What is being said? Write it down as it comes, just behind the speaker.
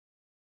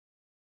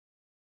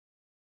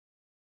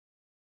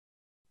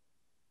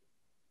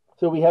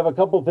So we have a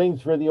couple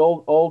things for the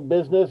old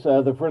business.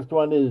 The first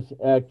one is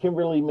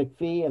Kimberly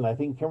McPhee, and I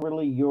think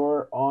Kimberly,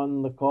 you're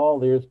on the call.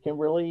 There's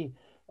Kimberly.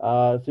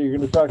 So you're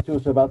going to talk to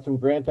us about some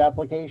grant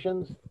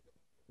applications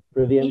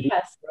for the MD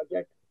Yes,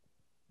 project.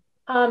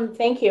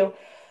 thank you.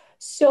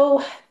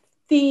 So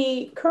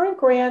the current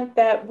grant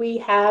that we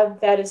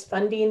have that is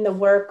funding the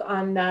work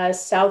on the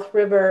South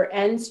River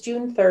ends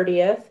June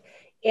 30th.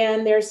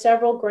 And there's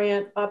several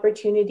grant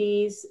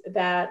opportunities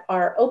that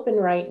are open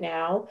right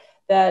now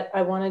that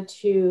I wanted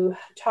to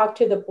talk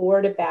to the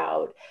board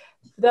about.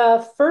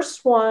 The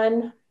first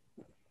one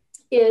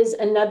is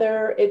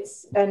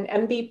it's an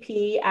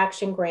MVP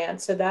action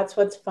grant. So that's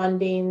what's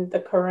funding the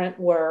current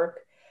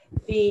work.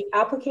 The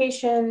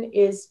application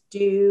is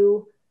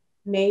due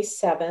May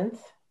 7th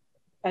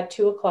at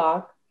 2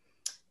 o'clock.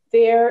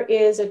 There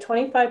is a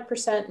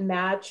 25%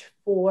 match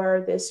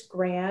for this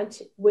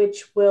grant,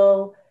 which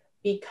will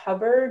be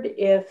covered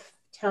if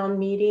town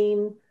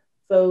meeting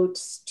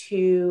votes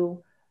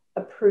to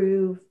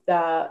approve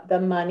the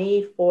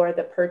money for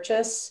the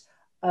purchase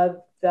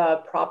of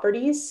the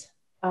properties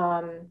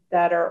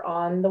that are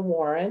on the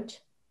warrant.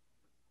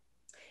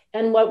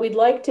 And what we'd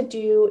like to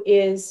do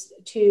is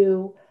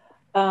to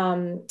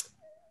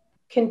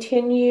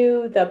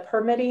continue the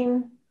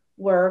permitting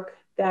work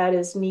that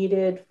is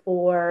needed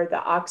for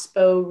the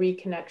Oxbow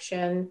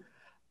reconnection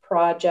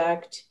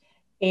project,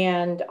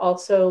 and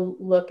also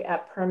look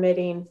at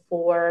permitting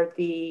for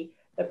the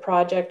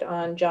project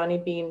on Johnny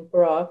Bean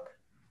Brook.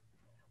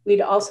 We'd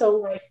also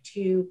like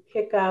to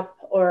pick up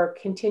or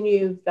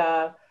continue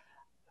the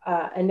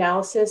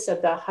analysis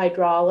of the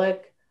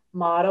hydraulic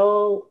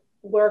model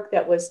work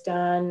that was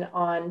done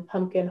on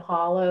Pumpkin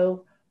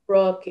Hollow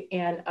Brook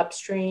and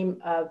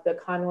upstream of the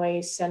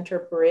Conway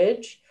Center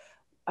Bridge.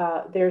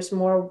 There's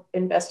more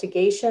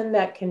investigation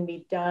that can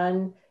be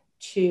done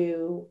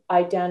to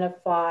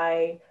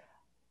identify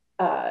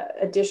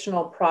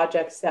additional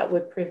projects that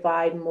would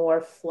provide more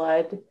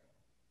flood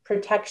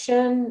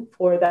protection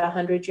for the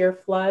 100-year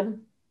flood.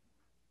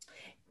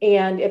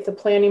 And if the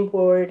planning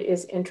board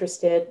is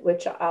interested,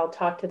 which I'll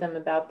talk to them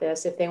about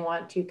this, if they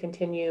want to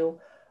continue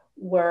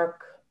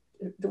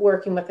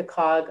working with the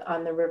COG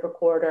on the River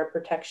Corridor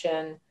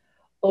Protection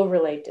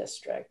Overlay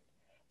District.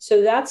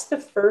 So that's the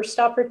first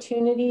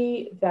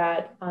opportunity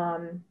that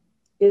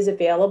is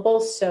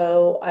available.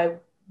 So I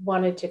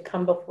wanted to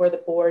come before the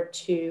board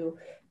to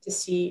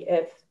see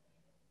if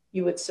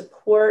you would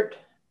support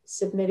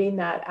submitting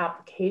that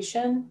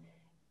application.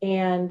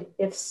 And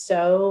if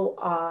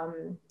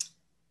so,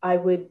 I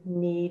would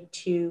need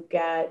to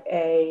get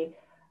a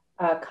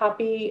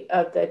copy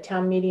of the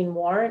town meeting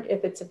warrant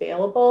if it's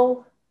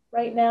available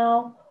right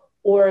now,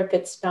 or if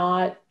it's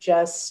not,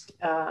 just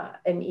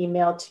an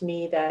email to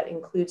me that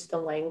includes the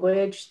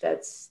language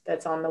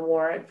that's on the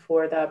warrant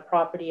for the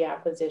property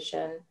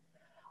acquisition.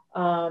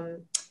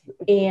 And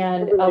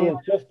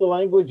it's just the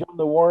language on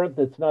the warrant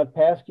that's not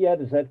passed yet.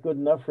 Is that good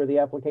enough for the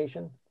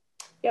application?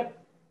 Yep.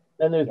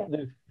 And there's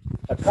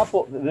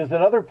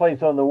another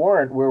place on the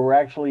warrant where we're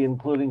actually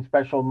including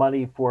special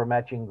money for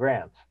matching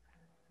grants.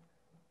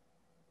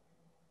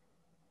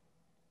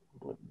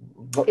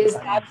 Is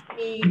that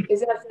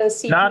the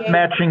CPA? Not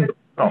matching.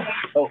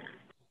 Oh,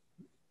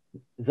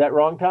 is that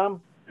wrong,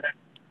 Tom?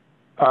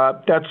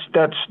 That's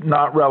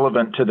not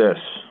relevant to this.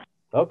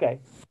 Okay.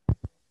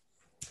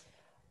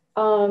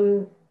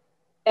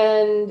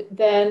 And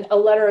then a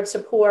letter of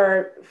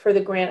support for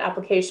the grant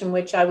application,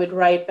 which I would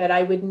write, but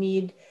I would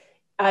need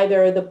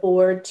either the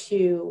board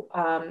to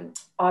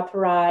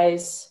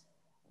authorize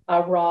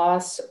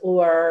Ross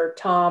or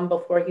Tom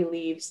before he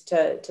leaves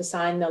to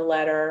sign the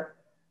letter.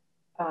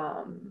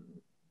 And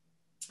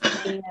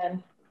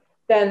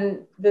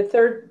then the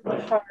third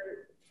part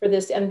for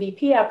this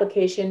MVP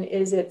application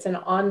is it's an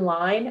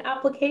online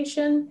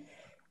application,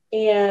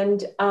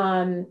 and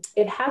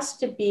it has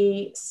to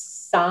be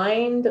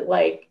signed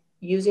like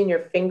using your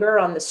finger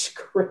on the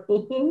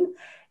screen.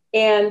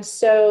 And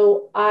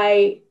so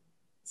I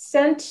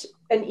sent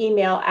an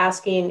email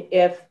asking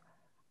if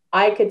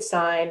I could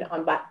sign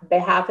on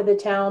behalf of the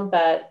town,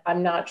 but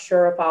I'm not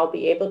sure if I'll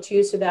be able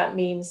to. So that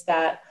means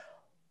that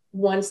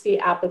once the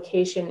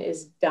application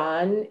is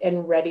done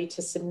and ready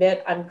to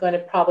submit, I'm going to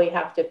probably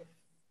have to,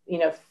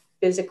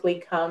 physically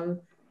come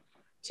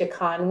to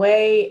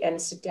Conway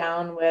and sit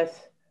down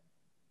with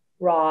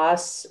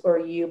Ross or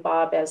you,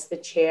 Bob, as the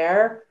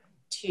chair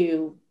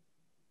to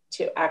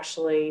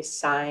actually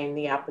sign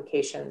the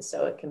application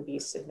so it can be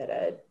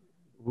submitted.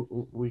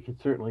 We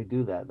could certainly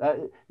do that.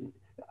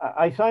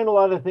 I sign a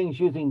lot of things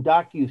using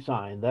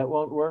DocuSign. That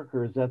won't work,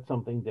 or is that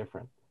something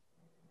different?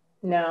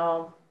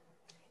 No,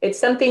 it's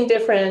something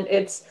different.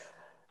 It's,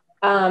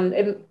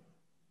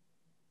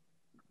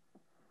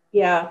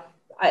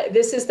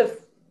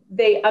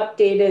 they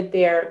updated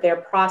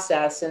their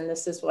process, and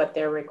this is what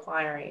they're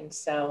requiring.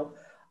 So,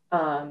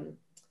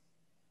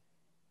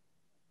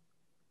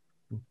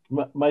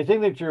 my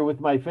signature with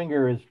my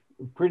finger is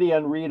pretty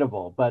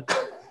unreadable, but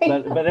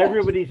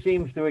everybody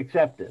seems to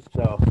accept it.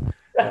 So,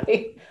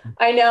 right.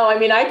 I know. I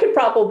mean, I could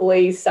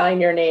probably sign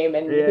your name,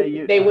 and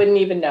they wouldn't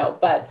even know.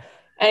 But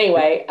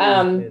Anyway,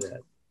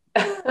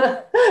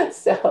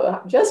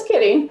 so just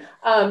kidding.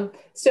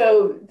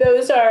 So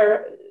those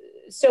are,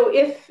 so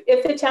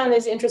if the town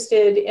is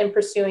interested in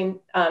pursuing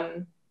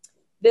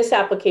this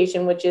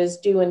application, which is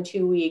due in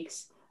 2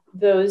 weeks,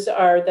 those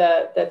are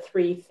the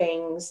three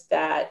things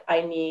that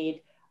I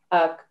need.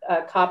 A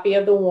copy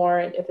of the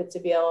warrant, if it's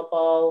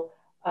available,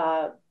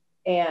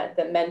 and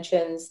that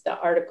mentions the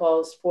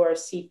articles for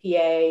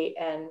CPA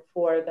and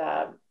for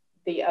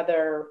the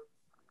other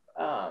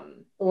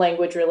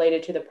language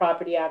related to the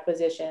property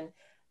acquisition,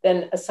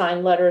 then a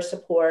signed letter of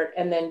support,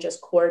 and then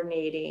just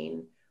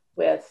coordinating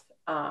with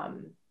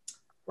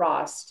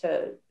Ross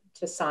to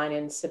sign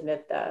and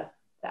submit the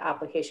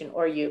application,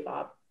 or you,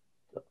 Bob.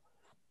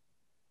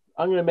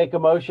 I'm going to make a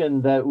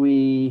motion that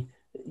we,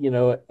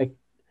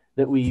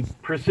 that we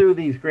pursue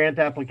these grant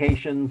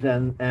applications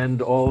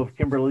and all of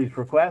Kimberly's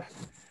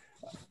requests.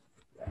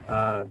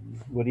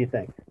 What do you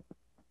think?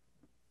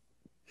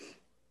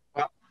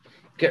 Well,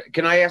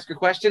 can I ask a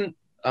question?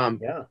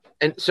 Yeah.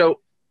 And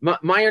so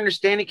my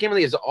understanding,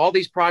 Kimberly, is all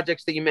these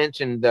projects that you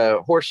mentioned,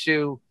 the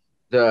Horseshoe,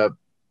 the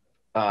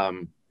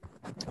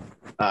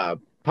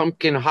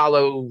Pumpkin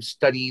Hollow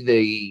study,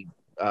 the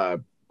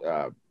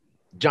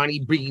Johnny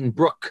Breen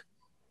Brook,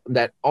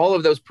 that all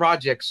of those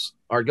projects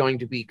are going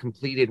to be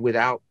completed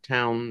without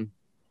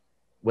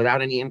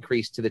any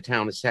increase to the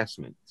town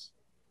assessments.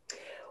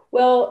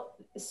 Well,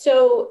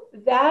 so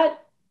that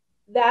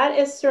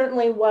is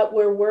certainly what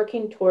we're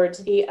working towards.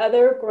 The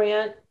other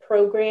grant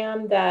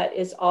program that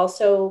is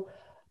also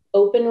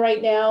open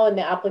right now, and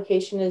the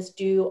application is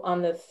due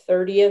on the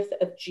 30th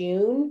of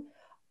June.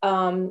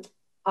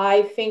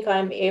 I think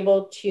I'm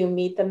able to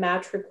meet the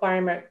match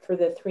requirement for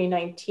the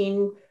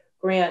 319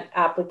 grant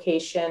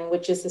application,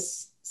 which is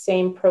the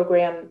same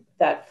program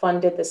that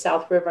funded the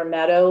South River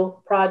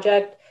Meadow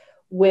project,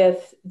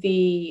 with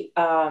the,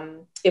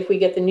 if we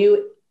get the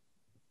new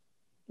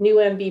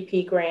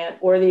MVP grant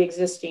or the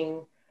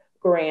existing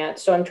grant.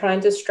 So I'm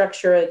trying to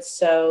structure it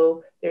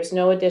so there's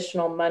no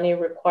additional money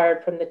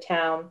required from the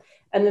town.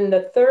 And then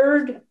the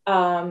third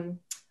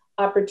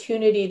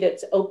opportunity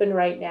that's open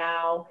right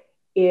now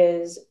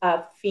is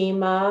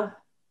FEMA,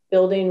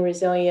 Building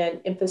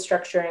Resilient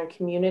Infrastructure and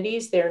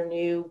Communities, their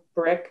new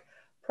BRIC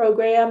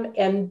program.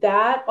 And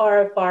that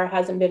RFR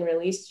hasn't been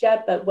released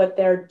yet, but what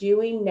they're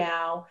doing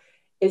now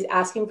is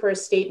asking for a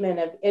statement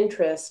of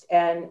interest.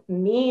 And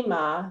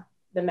MEMA,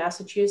 the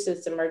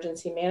Massachusetts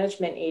Emergency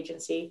Management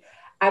Agency,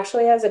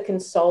 actually has a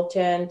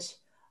consultant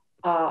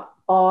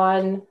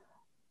on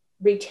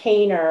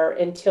retainer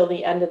until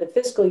the end of the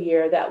fiscal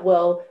year that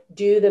will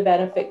do the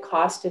benefit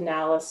cost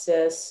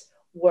analysis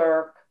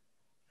work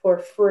for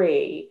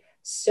free.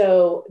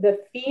 So the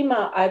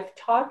FEMA, I've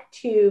talked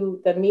to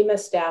the MEMA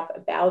staff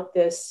about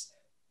this,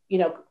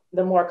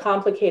 the more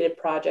complicated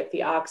project,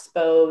 the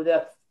Oxbow,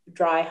 the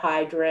dry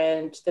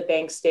hydrant, the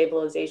bank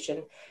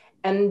stabilization,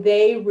 and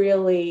they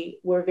really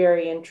were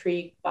very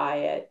intrigued by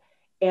it.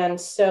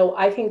 And so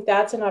I think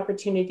that's an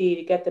opportunity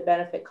to get the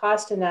benefit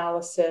cost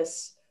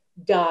analysis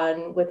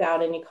done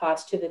without any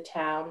cost to the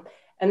town.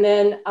 And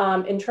then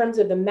in terms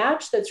of the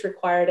match that's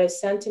required, I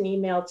sent an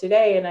email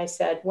today and I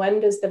said, when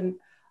does the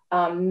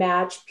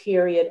match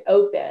period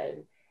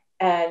open?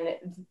 And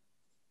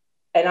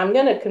I'm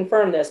going to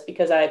confirm this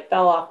because I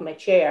fell off my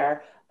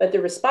chair, but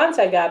the response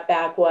I got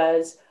back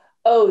was,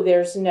 oh,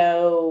 there's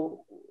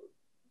no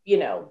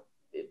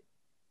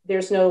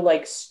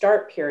like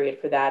start period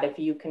for that. If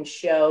you can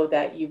show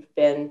that you've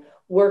been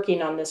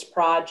working on this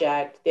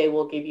project, they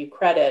will give you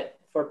credit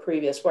for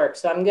previous work.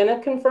 So I'm going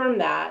to confirm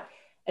that.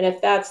 And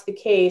if that's the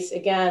case,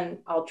 again,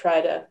 I'll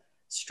try to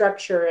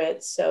structure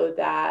it so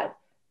that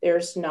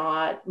there's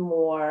not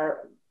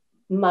more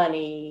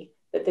money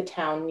that the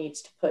town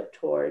needs to put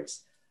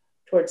towards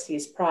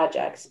these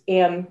projects.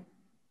 And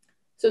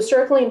so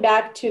circling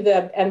back to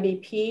the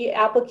MVP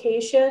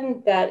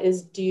application that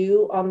is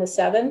due on the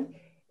 7th,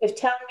 if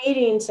town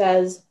meeting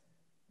says,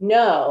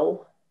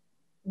 no,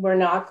 we're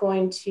not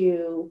going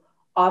to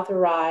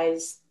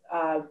authorize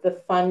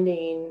the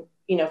funding,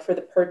 for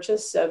the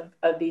purchase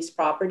of these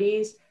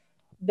properties,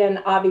 then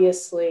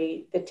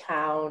obviously the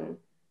town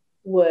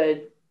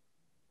would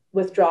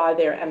withdraw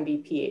their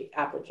MVP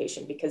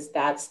application because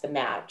that's the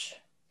match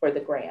for the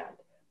grant.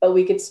 But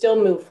we could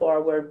still move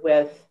forward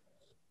with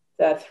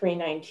the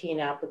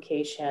 319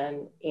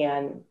 application,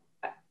 and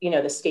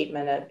the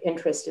statement of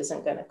interest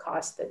isn't going to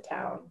cost the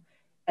town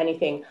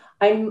anything.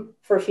 I'm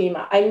for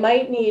FEMA. I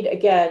might need,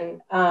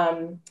 again,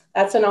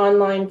 that's an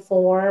online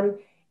form.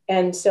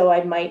 And so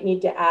I might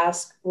need to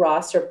ask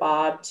Ross or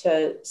Bob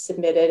to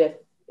submit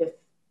it if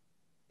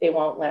they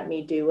won't let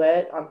me do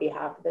it on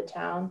behalf of the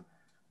town.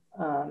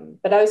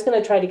 But I was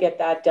going to try to get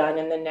that done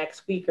in the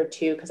next week or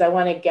two because I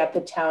want to get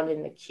the town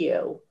in the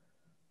queue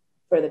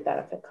for the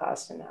benefit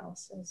cost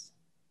analysis.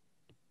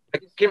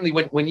 Kimberly,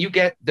 when you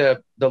get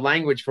the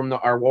language from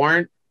our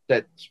warrant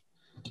that's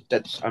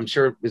I'm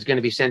sure is going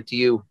to be sent to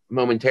you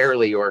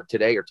momentarily or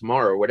today or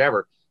tomorrow or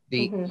whatever,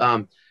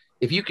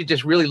 if you could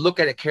just really look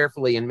at it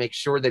carefully and make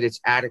sure that it's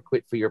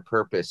adequate for your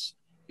purpose,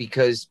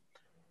 because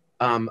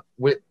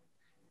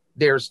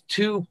there's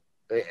two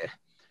at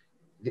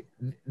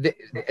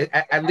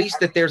least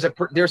that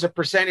there's a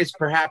percentage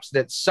perhaps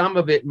that some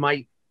of it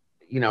might,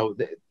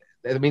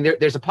 I mean,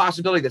 there's a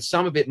possibility that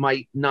some of it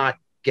might not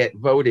get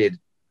voted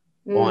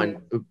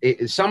on.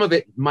 Some of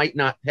it might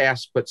not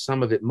pass, but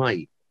some of it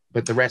might,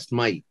 but the rest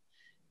might.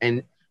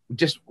 And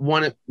just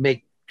want to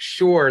make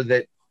sure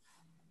that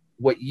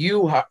what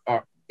you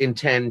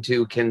intend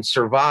to can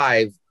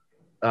survive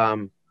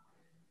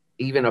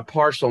even a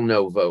partial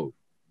no vote,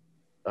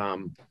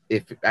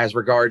 if as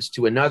regards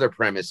to another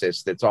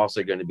premises that's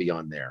also going to be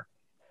on there.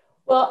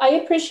 Well, I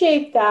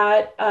appreciate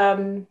that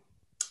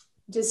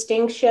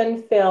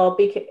distinction, Phil,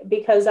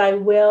 because I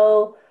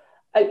will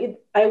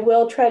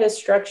try to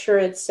structure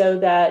it so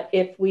that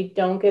if we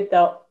don't get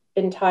the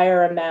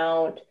entire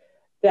amount,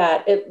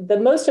 that the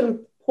most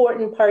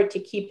important part to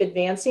keep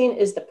advancing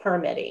is the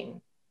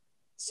permitting.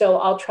 So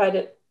I'll try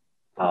to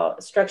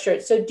structure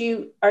it. So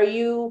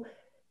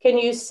can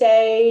you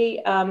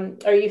say,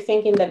 are you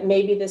thinking that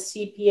maybe the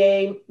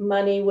CPA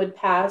money would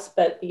pass,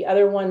 but the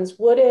other ones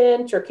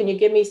wouldn't? Or can you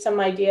give me some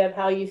idea of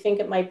how you think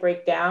it might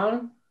break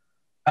down?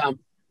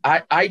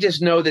 I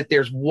just know that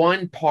there's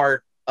one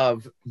part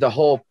of the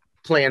whole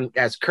plan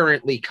as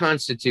currently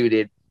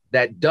constituted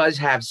that does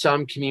have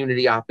some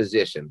community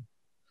opposition.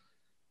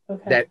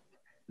 Okay.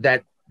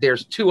 That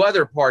there's two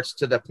other parts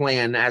to the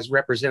plan as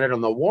represented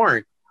on the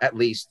warrant, at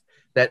least,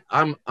 that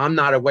I'm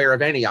not aware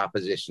of any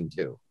opposition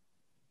to.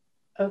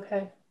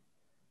 Okay.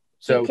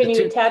 So can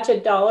you attach a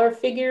dollar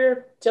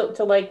figure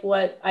to like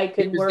what I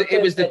could work with?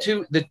 It was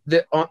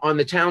on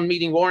the town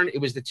meeting warrant, it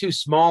was the two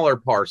smaller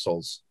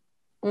parcels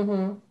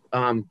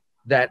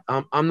that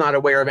I'm not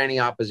aware of any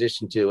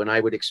opposition to, and I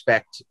would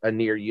expect a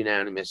near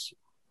unanimous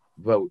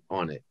vote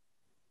on it.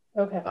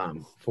 Okay.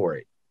 For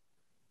it.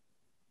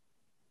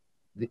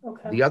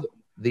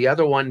 The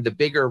other one, the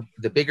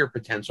bigger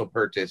potential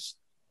purchase,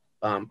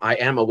 I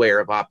am aware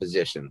of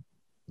opposition.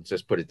 Let's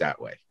just put it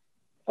that way.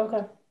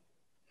 Okay.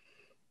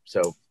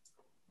 So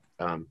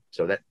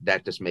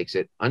that just makes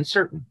it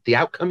uncertain. The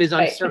outcome is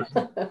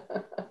uncertain.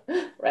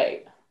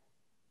 Right.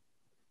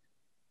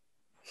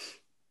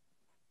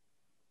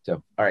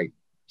 So, all right.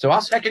 So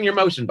I'll second your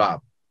motion,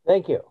 Bob.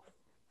 Thank you.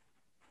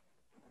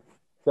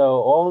 So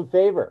all in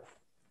favor?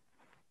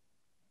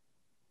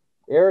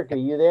 Erica,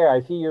 you there?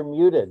 I see you're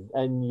muted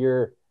and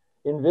you're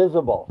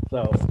invisible.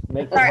 So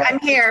sorry, I'm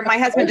here. My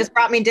husband just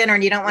brought me dinner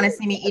and you don't want to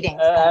see me eating.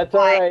 So that's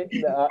all right.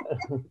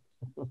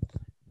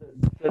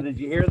 So did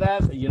you hear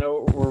that? You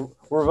know,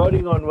 we're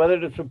voting on whether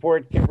to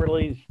support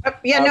Kimberly's.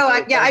 Yeah, no,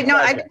 I know.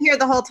 I've been here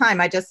the whole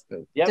time. I just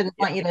didn't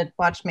want you to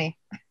watch me.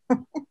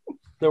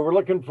 So we're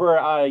looking for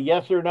a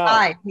yes or no.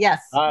 Aye,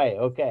 yes. Aye,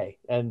 okay.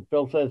 And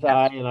Phil says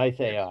aye and I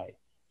say aye.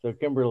 So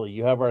Kimberly,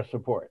 you have our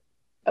support.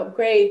 Oh,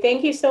 great.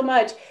 Thank you so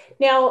much.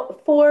 Now,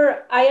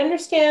 I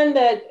understand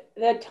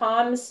that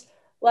Tom's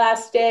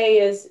last day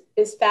is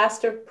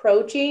fast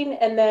approaching.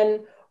 And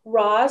then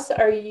Ross,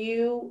 are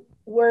you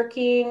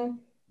working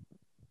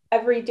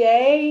every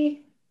day?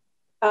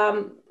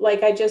 Like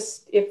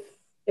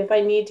if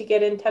I need to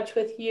get in touch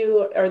with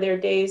you, are there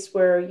days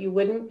where you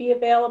wouldn't be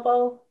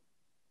available?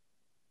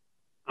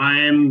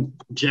 I'm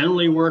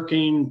generally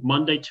working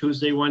Monday,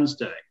 Tuesday,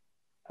 Wednesday.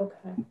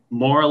 Okay.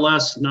 More or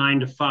less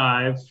 9 to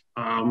 5.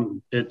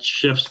 It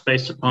shifts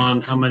based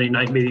upon how many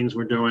night meetings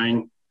we're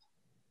doing,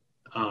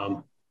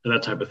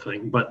 that type of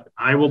thing. But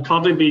I will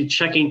probably be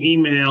checking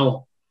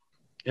email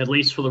at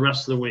least for the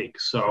rest of the week.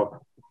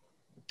 So.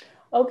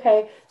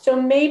 Okay.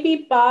 So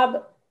maybe,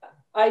 Bob,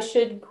 I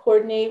should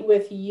coordinate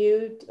with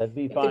you. That'd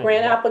be if fine. The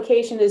grant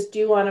application is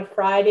due on a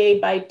Friday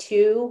by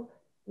 2.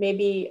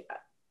 Maybe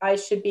I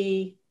should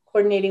be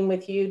coordinating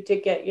with you to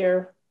get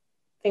your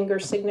finger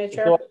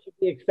signature. So I should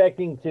be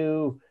expecting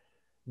to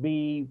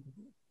be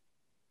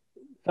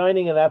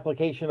signing an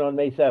application on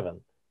May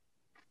 7th.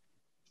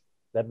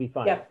 That'd be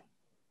fine. Yeah.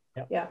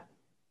 Yeah.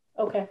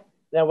 Okay.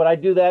 Now, would I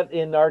do that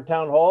in our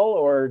town hall,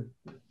 or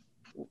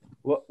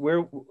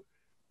where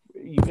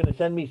you going to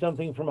send me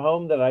something from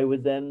home that I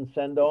would then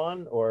send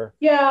on, or?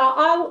 Yeah,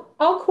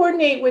 I'll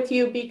coordinate with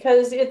you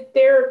because I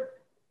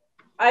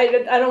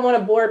don't want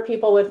to bore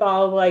people with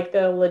all like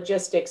the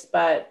logistics,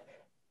 but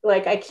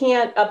like I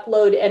can't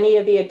upload any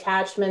of the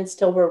attachments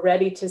till we're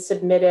ready to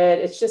submit it.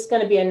 It's just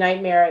going to be a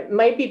nightmare. It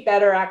might be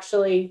better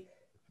actually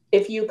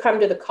if you come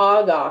to the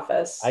COG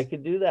office. I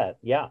could do that.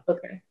 Yeah.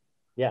 Okay.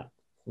 Yeah.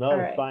 No,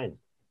 it's fine.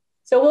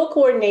 So we'll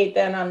coordinate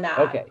then on that.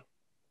 Okay.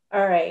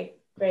 All right.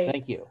 Great.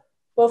 Thank you.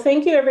 Well,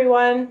 thank you,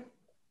 everyone.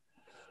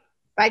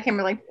 Bye,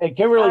 Kimberly. Hey,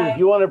 Kimberly, Bye. if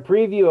you want a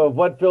preview of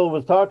what Phil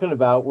was talking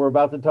about, we're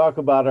about to talk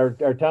about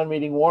our town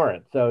meeting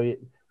warrant. So,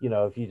 you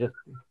know, if you just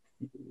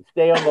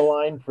stay on the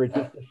line for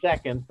just a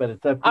second, but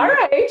it's up to you. All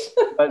right.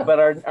 but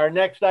our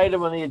next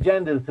item on the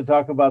agenda is to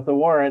talk about the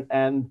warrant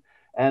and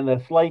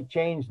a slight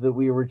change that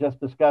we were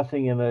just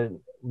discussing in a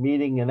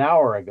meeting an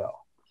hour ago.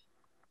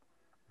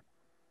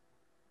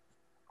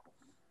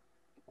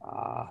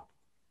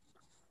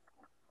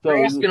 So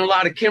you're asking a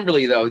lot of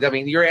Kimberly, though. I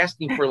mean, you're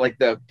asking for like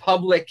the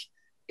public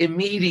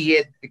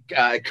immediate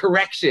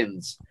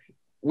corrections,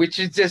 which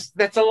is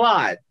that's a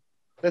lot.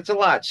 That's a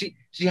lot.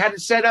 she had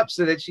it set up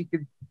so that she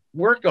could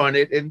work on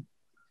it and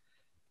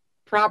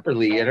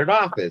properly in an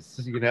office,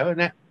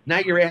 and now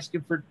you're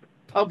asking for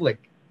public,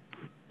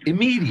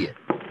 immediate.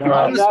 No,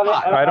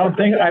 I don't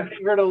think I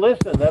think her to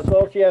listen. That's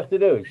all she has to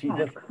do. She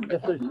just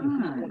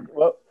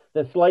well,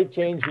 the slight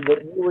change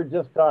that you were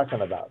just talking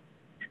about.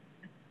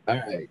 All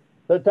right.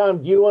 So,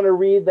 Tom, do you want to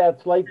read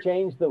that slight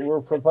change that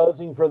we're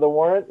proposing for the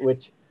warrant,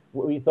 which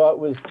we thought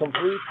was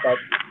complete, but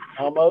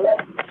almost?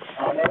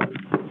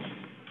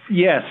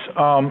 Yes.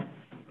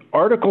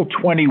 Article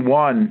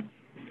 21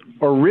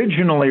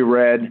 originally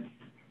read,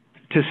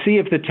 to see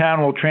if the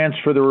town will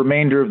transfer the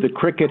remainder of the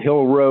Cricket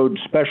Hill Road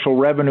Special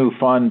Revenue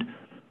Fund,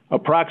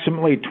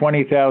 approximately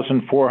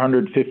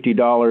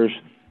 $20,450,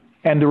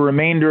 and the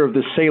remainder of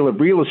the Sale of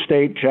Real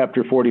Estate,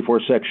 Chapter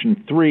 44,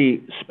 Section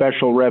 3,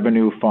 Special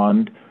Revenue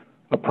Fund,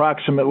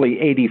 approximately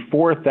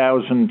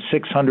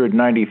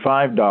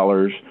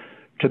 $84,695,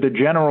 to the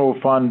General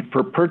Fund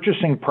for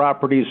purchasing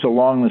properties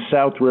along the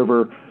South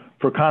River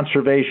for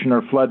conservation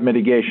or flood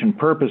mitigation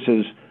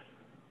purposes,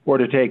 or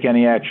to take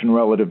any action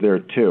relative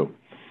thereto.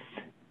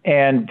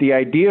 And the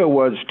idea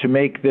was to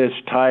make this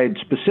tied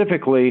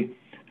specifically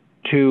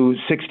to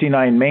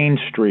 69 Main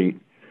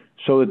Street,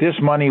 so that this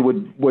money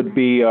would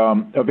be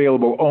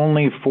available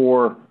only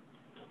for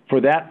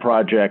that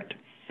project.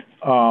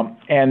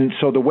 And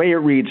so the way it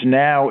reads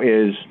now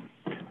is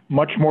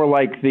much more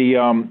like the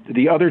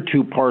other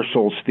two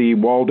parcels, the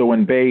Waldo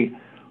and Bay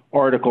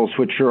articles,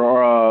 which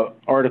are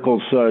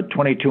Articles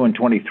 22 and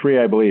 23,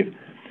 I believe.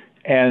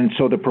 And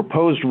so the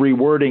proposed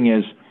rewording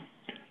is,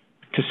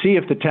 to see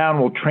if the town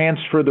will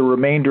transfer the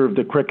remainder of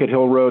the Cricket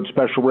Hill Road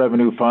Special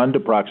Revenue Fund,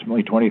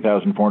 approximately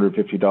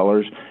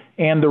 $20,450,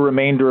 and the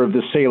remainder of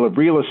the Sale of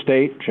Real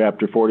Estate,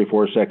 Chapter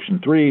 44, Section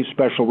 3,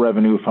 Special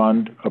Revenue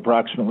Fund,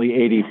 approximately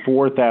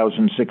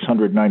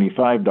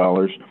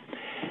 $84,695,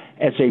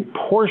 as a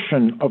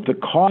portion of the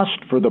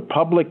cost for the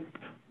public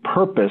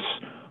purpose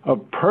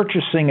of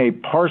purchasing a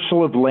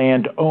parcel of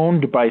land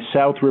owned by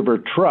South River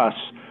Trust,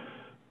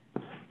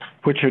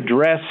 which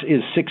address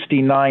is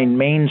 69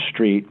 Main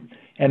Street,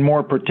 and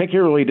more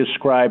particularly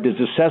described as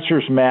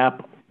Assessor's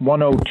Map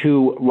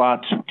 102,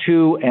 Lots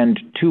 2 and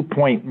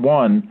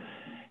 2.1,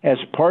 as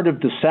part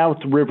of the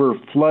South River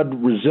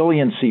Flood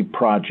Resiliency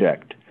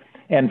Project,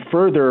 and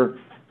further,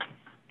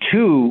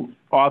 to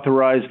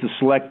authorize the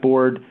Select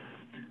Board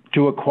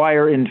to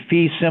acquire in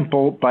fee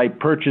simple by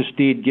purchase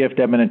deed, gift,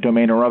 eminent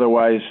domain, or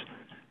otherwise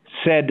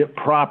said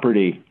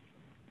property,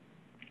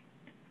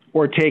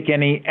 or take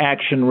any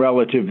action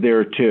relative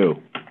thereto.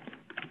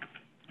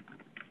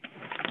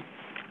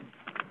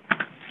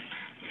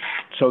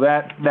 So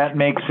that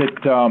makes it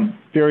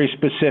very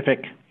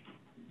specific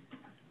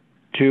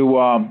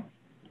to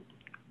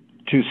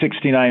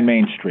 69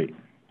 Main Street.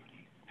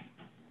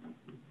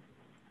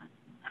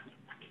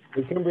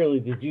 But Kimberly,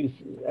 did you?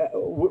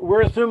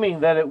 We're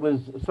assuming that it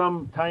was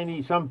some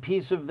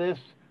piece of this,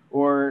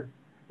 or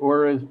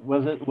was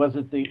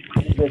it the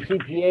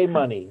CPA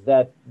money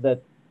that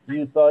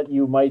you thought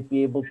you might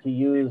be able to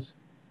use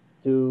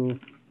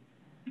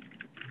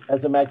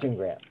as a matching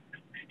grant?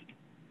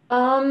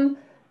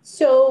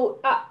 So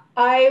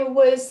I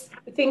was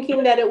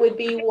thinking that it would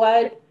be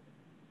what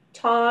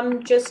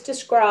Tom just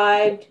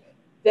described,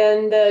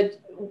 then the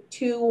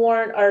two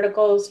warrant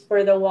articles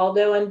for the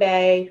Waldo and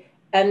Bay,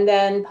 and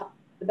then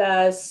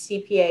the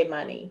CPA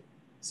money.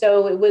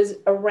 So it was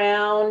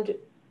around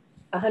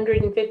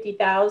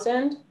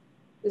 150,000.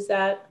 Is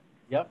that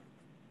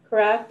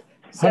correct?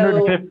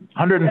 So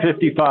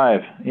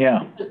 155,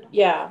 yeah.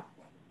 Yeah.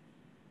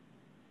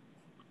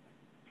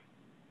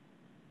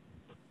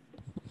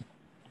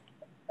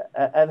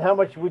 And how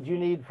much would you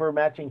need for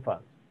matching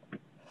funds?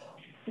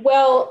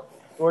 Well,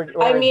 or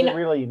I mean, is it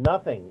really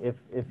nothing if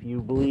you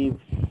believe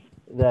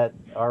that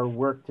our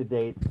work to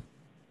date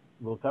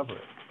will cover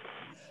it?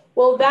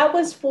 Well, that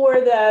was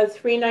for the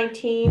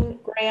 319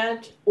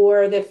 grant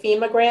or the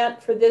FEMA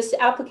grant. For this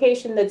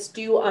application that's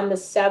due on the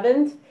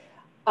 7th,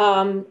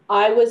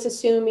 I was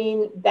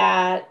assuming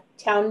that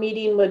town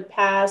meeting would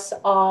pass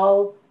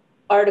all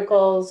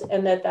articles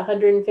and that the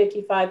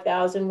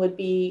 155,000 would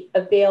be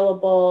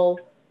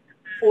available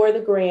for the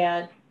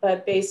grant.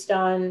 But based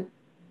on,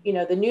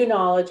 the new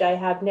knowledge I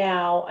have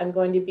now, I'm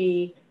going to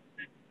be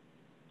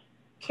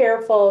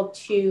careful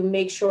to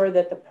make sure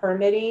that the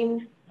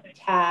permitting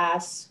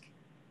task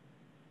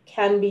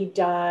can be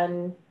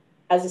done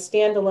as a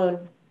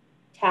standalone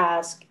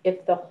task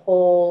if the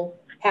whole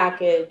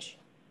package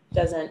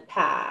doesn't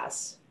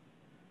pass.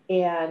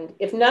 And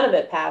if none of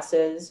it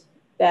passes,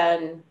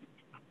 then,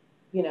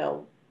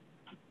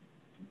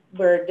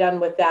 we're done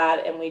with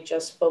that and we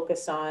just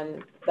focus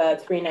on the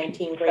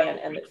 319 grant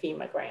and the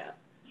FEMA grant.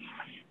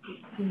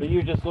 So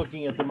you're just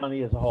looking at the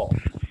money as a whole?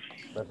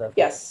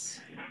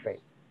 Yes. Great.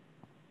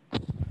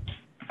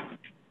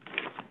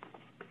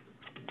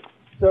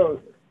 So,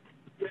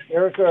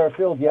 Erica or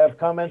Phil, do you have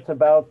comments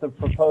about the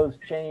proposed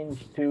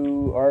change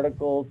to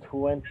Article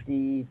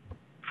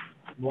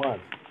 21?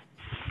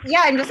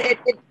 Yeah, I'm just,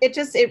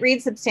 it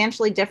reads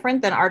substantially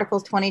different than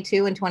Articles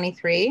 22 and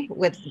 23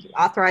 with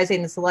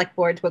authorizing the select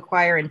board to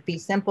acquire in fee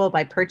simple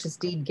by purchase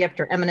deed, gift,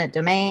 or eminent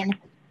domain.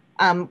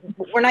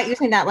 We're not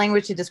using that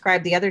language to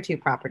describe the other two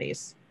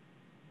properties.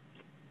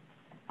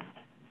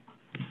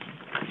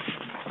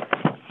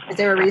 Is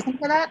there a reason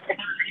for that?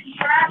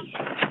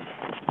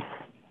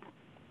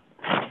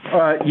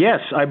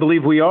 Yes, I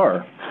believe we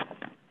are.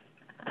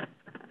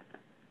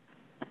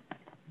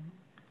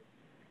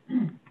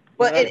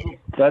 Well,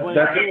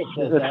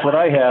 That's what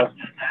I have.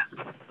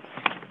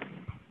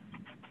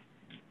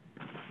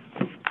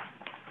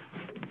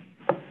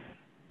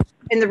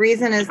 And the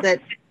reason is that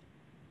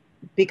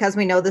because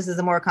we know this is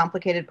a more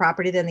complicated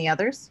property than the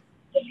others?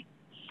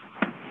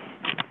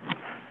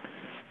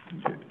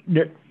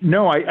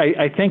 No,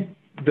 I think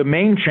the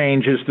main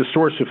change is the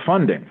source of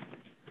funding.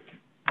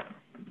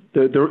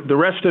 The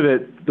rest of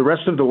it, the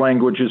rest of the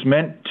language is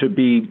meant to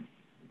be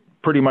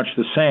pretty much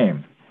the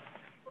same.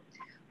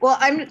 Well,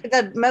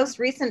 the most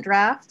recent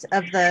draft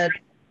of the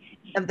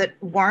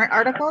warrant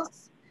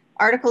articles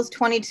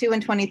 22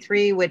 and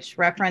 23, which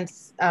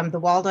reference the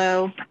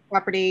Waldo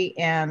property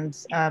and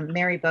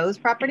Mary Bowes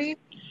property.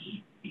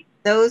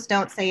 Those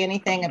don't say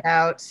anything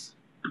about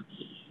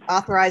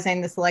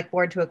authorizing the select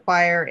board to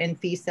acquire in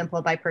fee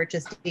simple by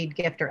purchase, deed,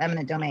 gift, or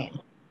eminent domain.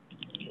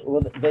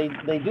 Well,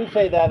 they do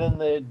say that in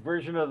the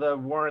version of the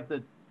warrant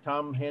that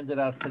Tom handed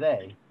out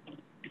today.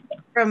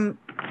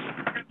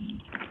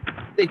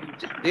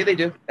 They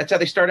do. That's how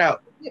they start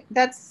out.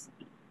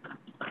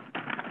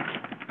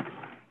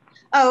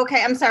 Oh,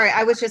 okay. I'm sorry.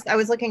 I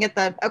was looking at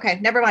okay,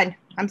 never mind.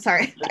 I'm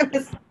sorry.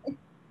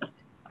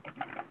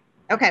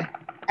 Okay.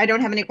 I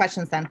don't have any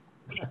questions then.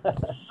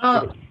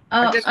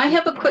 I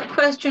have a quick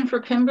question for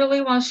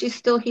Kimberly while she's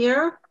still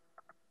here.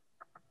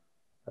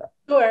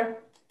 Sure.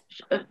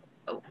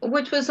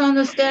 Which was on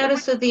the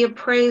status of the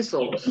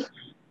appraisals.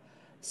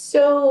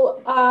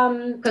 So,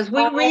 because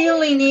we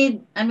really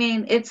need, I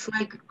mean, it's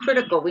like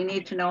critical. We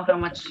need to know how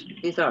much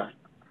these are.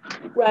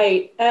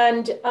 Right.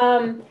 And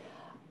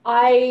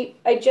I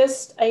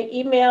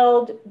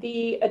emailed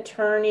the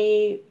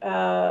attorney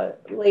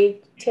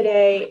late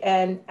today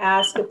and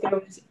asked if there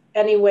was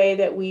any way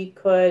that we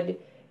could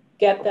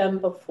get them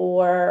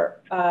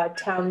before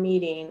town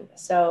meeting.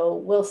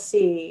 So we'll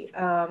see.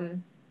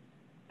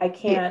 I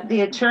can't.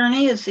 The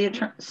attorney, is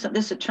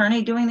this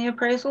attorney doing the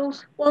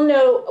appraisals? Well,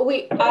 no,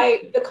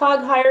 the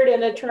COG hired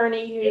an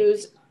attorney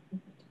who's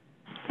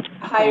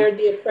hired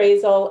the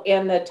appraisal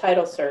and the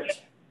title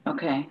search.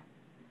 Okay.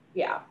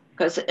 Yeah.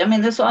 Because, I mean,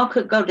 this all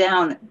could go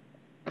down,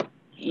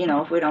 you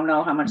know, if we don't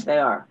know how much they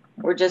are.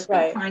 We're just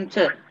trying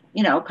to,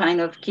 you know, kind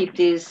of keep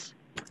these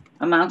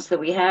amounts that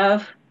we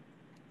have.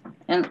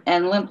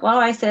 And Limp Law,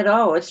 I said,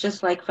 oh, it's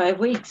just like 5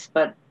 weeks,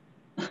 but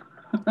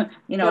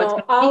you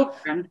know, no,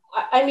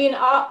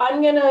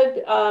 I'm going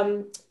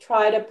to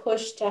try to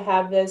push to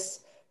have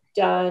this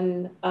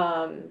done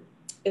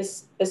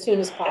as soon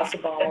as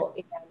possible.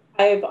 And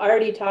I've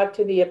already talked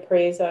to the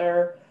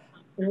appraiser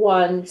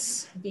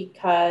once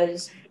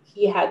because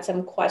he had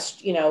some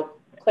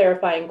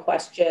clarifying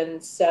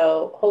questions.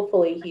 So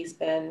hopefully he's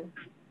been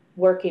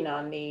working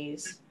on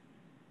these.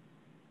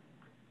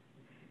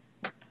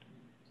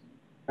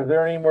 Are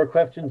there any more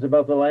questions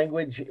about the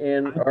language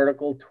in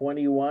Article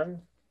 21?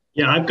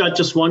 Yeah, I've got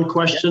just one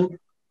question.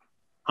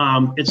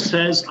 It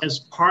says, as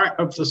part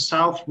of the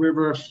South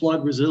River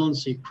Flood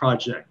Resiliency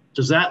Project,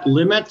 does that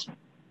limit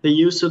the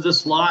use of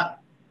this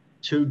lot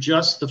to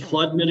just the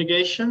flood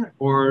mitigation,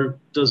 or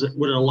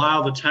would it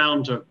allow the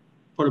town to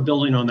put a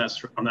building on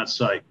that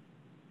site?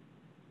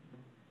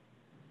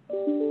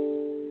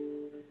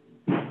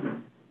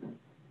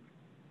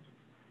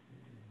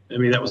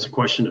 Maybe that was a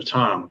question to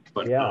Tom,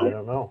 but yeah, I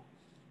don't know.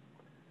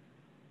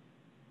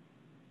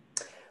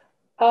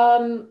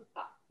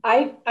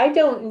 I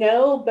don't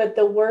know, but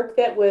the work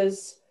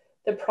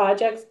the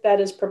project that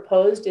is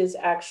proposed is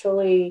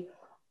actually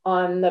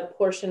on the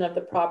portion of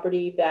the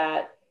property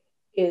that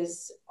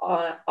is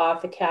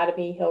off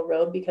Academy Hill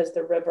Road because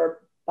the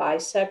river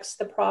bisects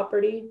the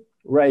property.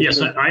 Right.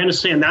 Yes, I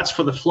understand that's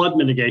for the flood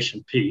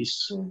mitigation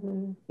piece.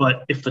 Mm-hmm.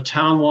 But if the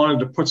town wanted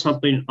to put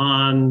something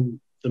on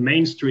the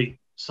Main Street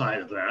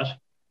side of that,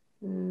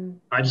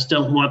 I just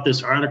don't want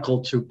this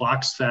article to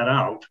box that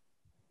out.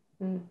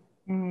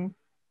 Mm-hmm.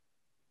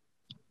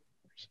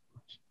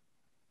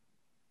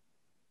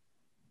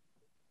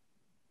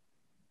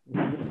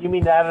 You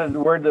mean added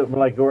the word that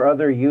like or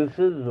other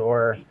uses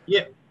or?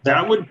 Yeah,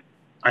 that's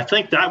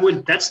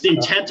the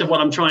intent of what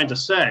I'm trying to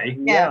say.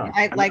 Yeah,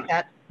 I like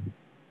that.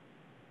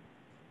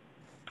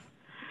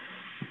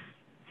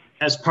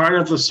 As part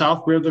of the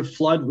South River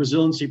Flood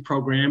Resiliency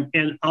Program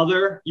and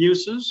other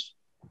uses,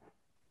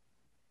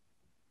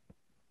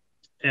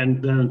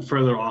 and then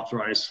further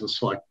authorize the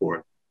select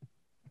board.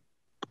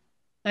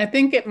 I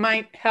think it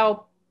might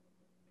help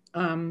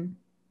drum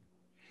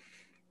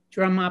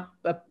up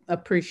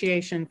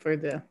appreciation for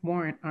the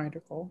warrant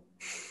article.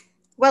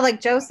 Well, like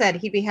Joe said,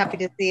 he'd be happy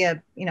to see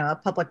a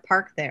public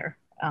park there.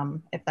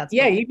 if that's.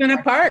 Yeah, even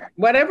a park,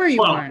 whatever you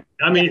want.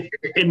 I mean,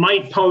 it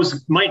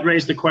might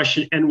raise the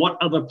question, and what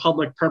other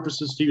public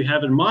purposes do you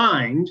have in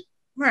mind?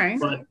 Right.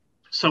 But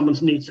someone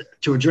needs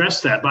to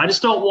address that. But I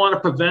just don't want to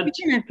prevent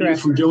you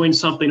from doing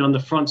something on the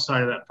front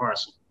side of that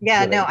parcel.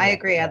 Yeah, no, I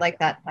agree. I like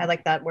that. I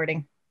like that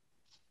wording.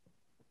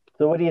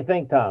 So what do you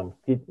think, Tom?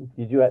 Could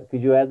you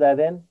add that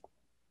in?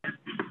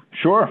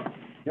 Sure.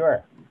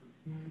 Sure.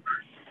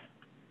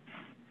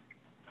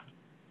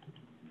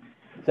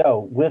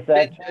 So with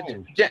that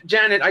change,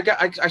 Janet,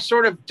 I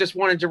sort of just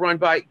wanted to run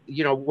by,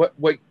 you know, what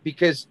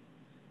because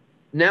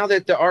now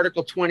that the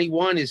Article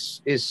 21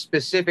 is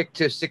specific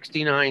to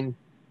 69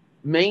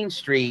 Main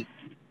Street,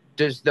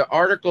 does the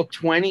Article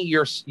 20,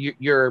 your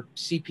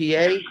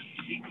CPA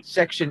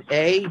Section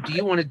A, do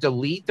you want to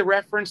delete the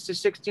reference to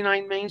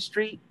 69 Main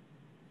Street?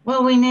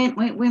 Well, we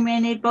may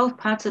need both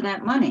parts of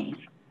that money,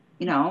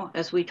 you know,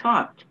 as we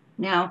talked.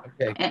 Now,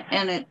 okay.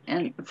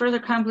 and further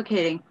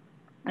complicating,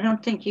 I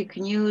don't think you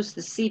can use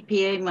the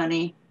CPA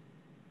money,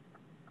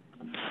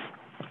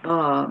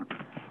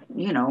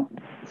 you know,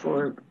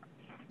 for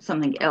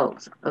something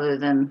else other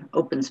than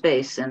open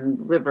space and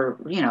river,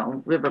 you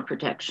know, river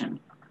protection.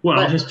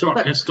 Well,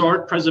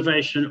 historic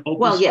preservation,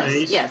 open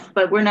space. Yes,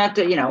 but we're not,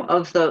 you know,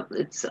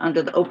 it's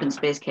under the open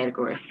space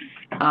category.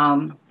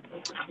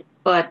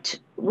 But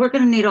we're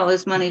going to need all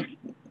this money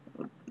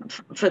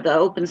for the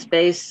open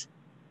space,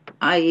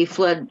 i.e.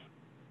 flood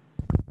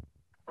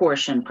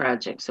portion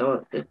project,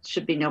 so it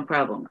should be no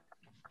problem.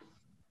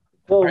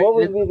 So what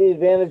would be the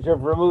advantage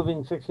of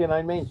removing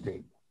 69 Main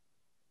Street?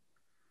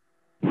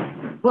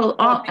 Well,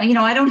 you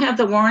know, I don't have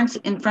the warrants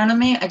in front of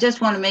me. I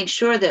just want to make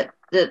sure that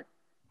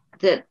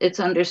it's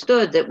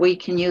understood that we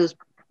can use,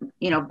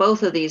 you know,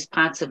 both of these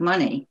pots of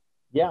money.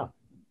 Yeah.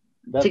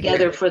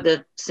 Together for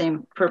the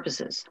same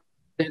purposes.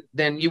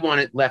 Then you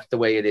want it left the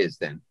way it is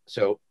then.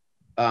 So,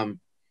 and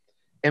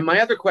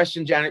my other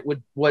question, Janet,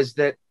 was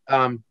that,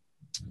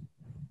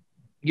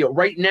 you know,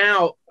 right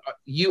now,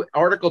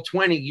 Article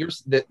 20,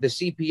 the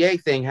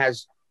CPA thing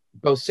has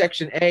both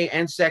Section A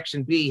and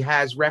Section B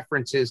has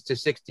references to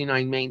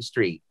 69 Main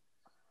Street.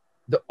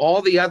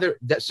 All the other,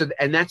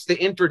 and that's the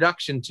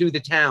introduction to the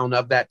town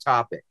of that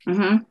topic.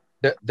 Mm-hmm.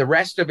 The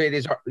rest of it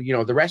is, you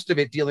know, the rest of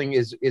it dealing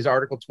is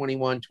Article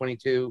 21,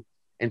 22,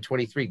 and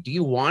 23. Do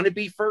you want to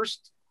be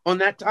first on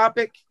that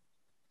topic?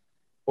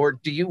 Or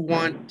do you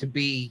want to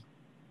be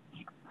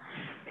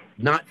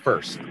not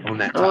first on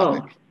that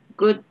topic?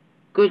 Oh,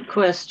 good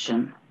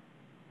question.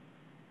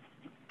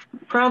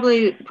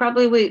 Probably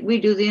we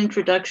do the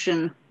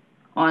introduction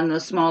on the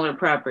smaller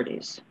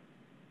properties.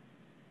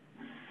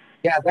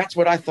 Yeah, that's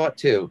what I thought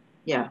too.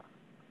 Yeah.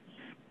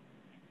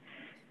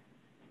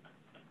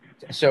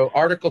 So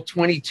Article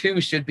 22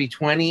 should be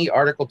 20.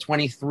 Article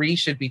 23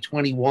 should be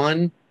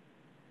 21.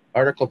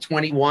 Article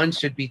 21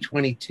 should be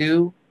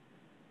 22.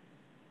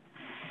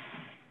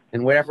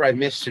 And whatever I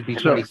missed should be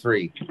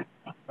 23.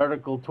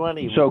 Article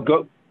 20. So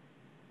go.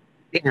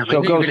 Damn,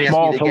 So go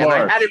small to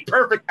large. I had it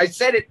perfect. I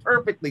said it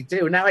perfectly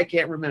too. Now I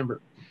can't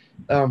remember.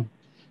 Yeah.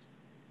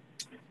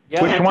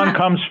 Which one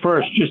comes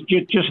first?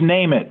 Just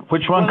name it.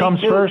 Which one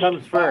comes first?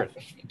 Comes first.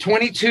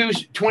 22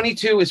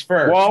 is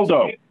first.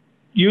 Waldo.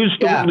 Use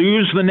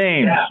the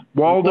names. Yeah.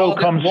 Waldo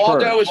comes first.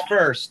 Waldo is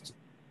first.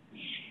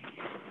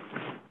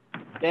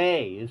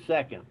 Bay is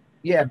second.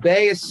 Yeah,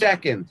 Bay is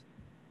second.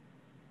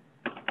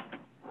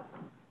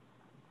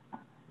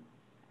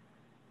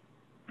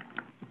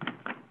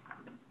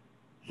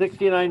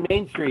 '69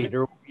 Main Street,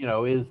 or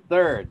is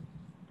third.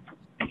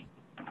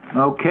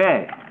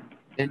 Okay.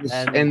 And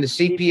the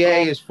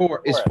CPA is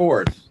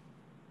fourth.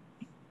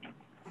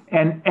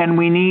 And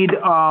we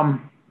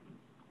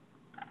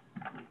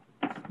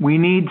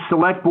need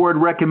select board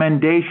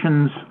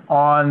recommendations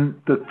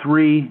on the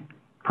 3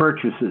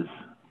 purchases.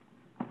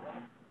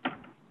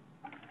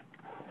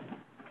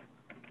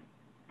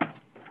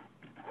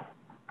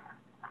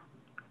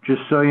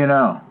 Just so you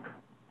know.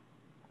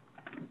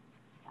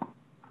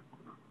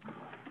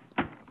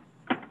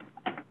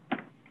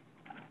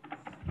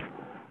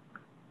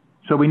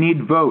 So we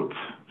need votes.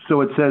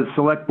 So it says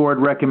select board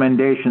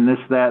recommendation, this,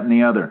 that, and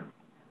the other.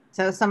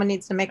 So someone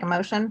needs to make a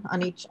motion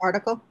on each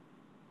article?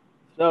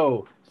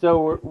 So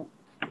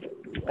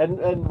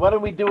and why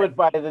don't we do it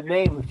by the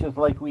names just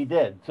like we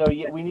did? So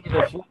we need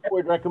a select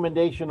board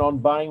recommendation on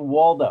buying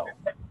Waldo.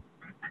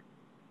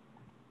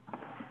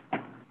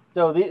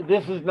 So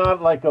this is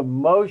not like a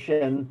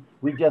motion.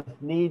 We just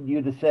need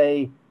you to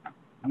say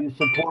you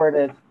support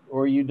it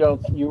or you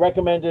don't. You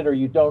recommend it or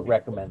you don't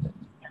recommend it.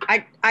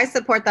 I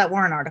support that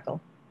warrant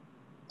article.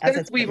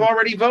 We've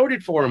already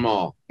voted for them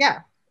all.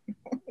 Yeah.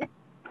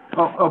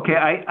 Oh, okay.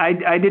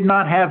 I did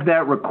not have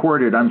that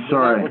recorded. I'm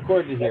sorry.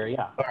 Recorded here,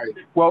 yeah. All right.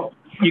 Well,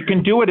 you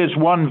can do it as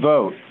one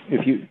vote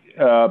if you.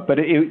 But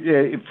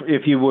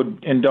if you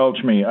would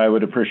indulge me, I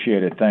would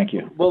appreciate it. Thank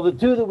you. Well, the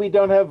 2 that we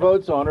don't have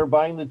votes on are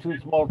buying the 2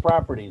 small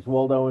properties,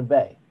 Waldo and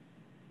Bay.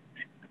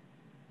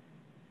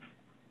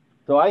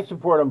 So I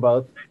support them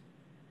both.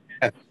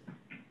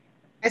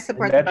 I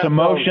support That's a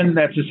motion.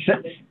 That's a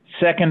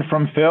second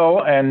from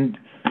Phil, and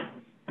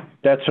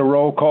that's a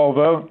roll call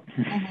vote.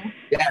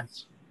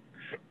 Yes.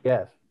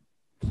 Yes.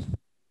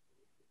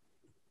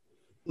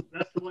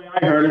 That's the way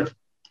I heard it.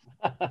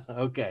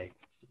 Okay.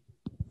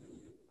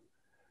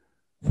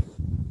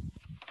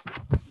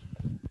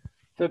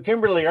 So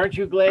Kimberly, aren't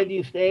you glad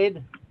you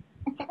stayed?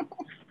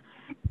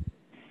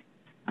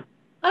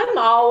 I'm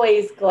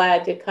always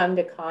glad to come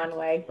to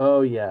Conway.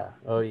 Oh yeah.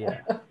 Oh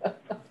yeah.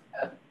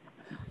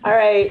 All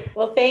right.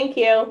 Well, thank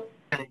you.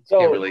 Thanks, So-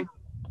 Kimberly.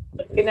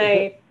 Good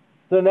night.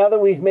 So now that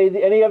we've made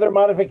any other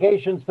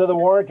modifications to the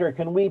warrant, or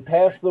can we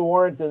pass the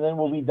warrant and then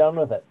we'll be done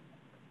with it?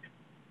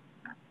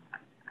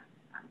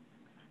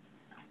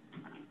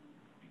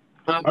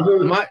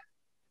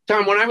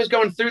 Tom, when I was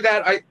going through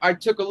that, I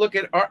took a look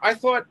at. I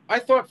thought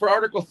for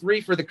Article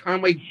 3 for the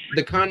Conway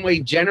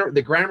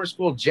the grammar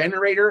school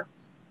generator,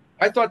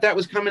 I thought that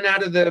was coming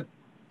out of the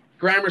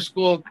grammar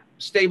school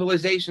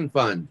stabilization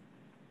fund.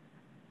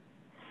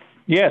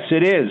 Yes,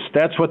 it is.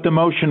 That's what the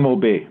motion will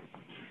be.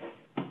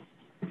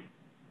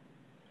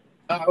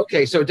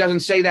 Okay, so it doesn't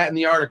say that in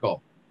the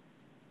article.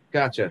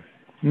 Gotcha.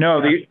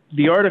 No,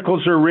 the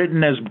articles are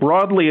written as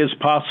broadly as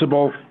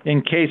possible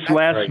in case That's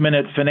right.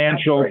 last-minute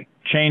financial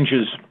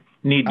changes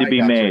need to I be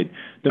gotcha. made.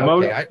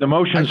 The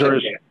motions are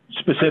as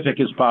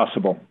specific as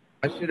possible.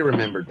 I should have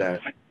remembered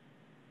that.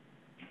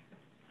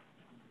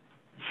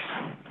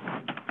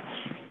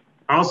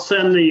 I'll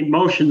send the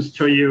motions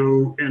to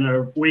you in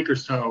a week or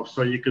so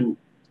you can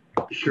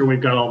be sure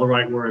we've got all the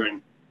right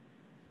wording.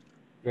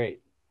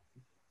 Great.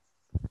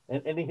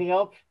 And anything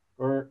else,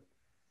 or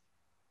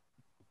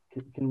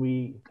can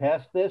we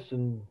pass this?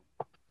 And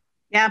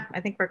Yeah, I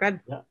think we're good.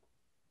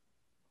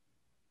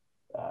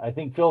 I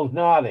think Phil's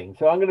nodding.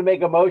 So I'm going to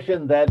make a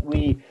motion that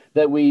we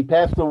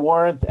pass the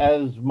warrant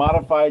as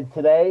modified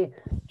today,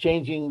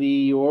 changing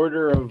the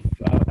order of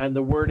and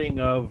the wording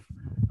of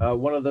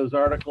one of those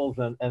articles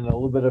and a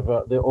little bit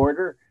of the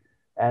order.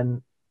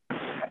 And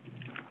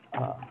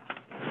can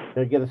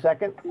I get a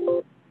second?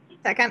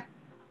 Second.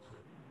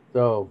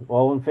 So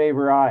all in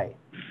favor, aye.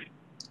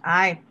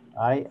 Aye.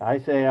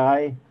 I say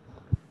aye.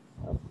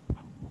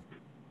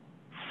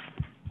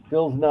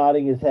 Phil's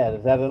nodding his head.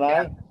 Is that an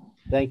aye?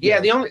 Thank you. Yeah,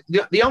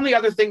 the only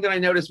other thing that I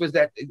noticed was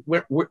that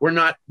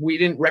we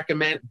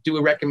didn't do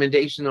a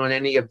recommendation on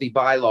any of the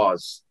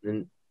bylaws.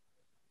 And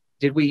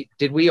did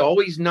we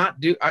always not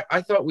do?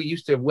 I thought we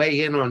used to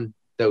weigh in on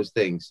those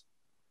things.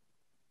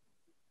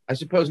 I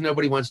suppose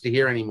nobody wants to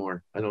hear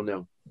anymore. I don't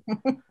know.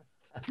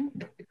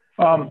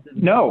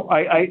 No,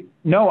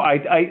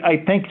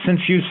 I think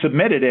since you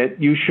submitted it,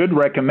 you should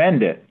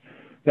recommend it.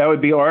 That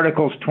would be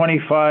Articles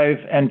 25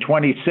 and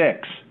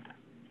 26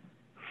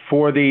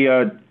 for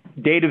the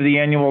date of the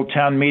annual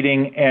town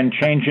meeting and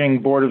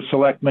changing Board of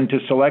Selectmen to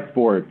Select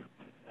Board.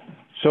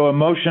 So a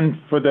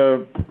motion for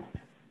the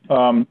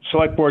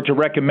Select Board to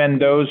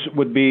recommend those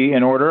would be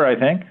in order, I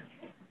think.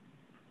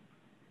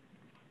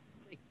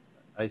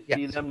 I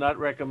see them not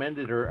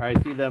recommended, or I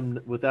see them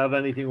without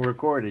anything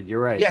recorded.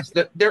 You're right. Yes,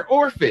 they're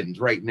orphaned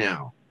right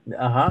now.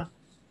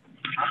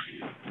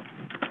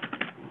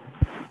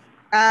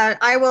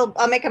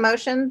 I'll make a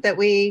motion that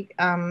we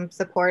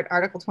support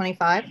Article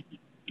 25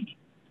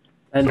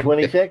 And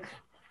 26?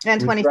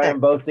 and We 26. try them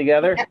both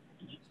together? Yep.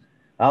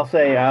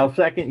 I'll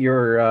second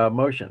your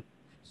motion.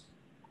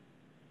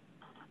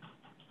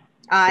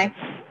 Aye.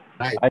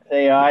 I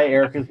say aye,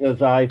 Erica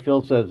says aye,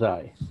 Phil says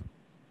aye.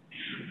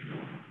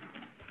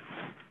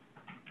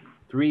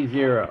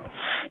 3-0.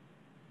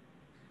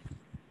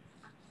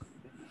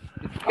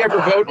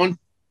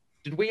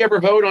 Did we ever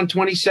vote on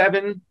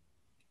 27?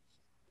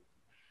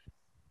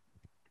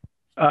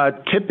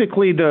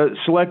 Typically, the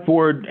Select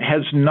Board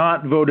has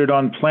not voted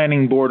on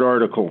planning board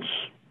articles,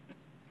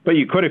 but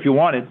you could if you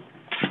wanted.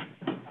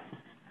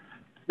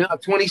 No,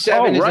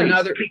 27 is right.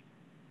 another.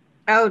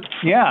 Oh,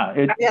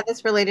 Yeah, yeah,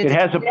 that's related. it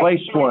has a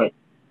place for it.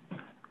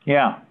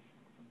 Yeah.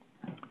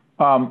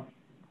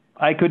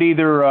 I could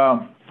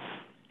either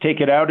take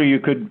it out or you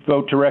could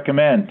vote to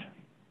recommend.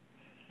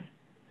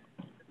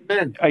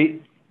 It's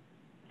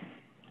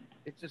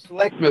a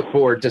select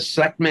board, the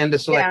select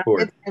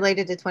board. It's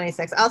related to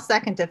 26. I'll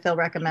second if Phil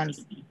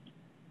recommends.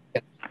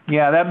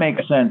 Yeah, that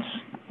makes sense.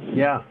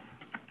 Yeah.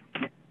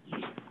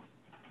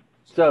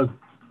 So,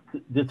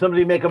 did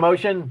somebody make a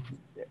motion?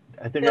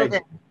 I think Phil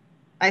did.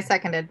 I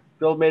seconded.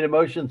 Phil made a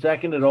motion,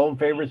 seconded. All in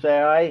favor,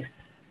 say aye.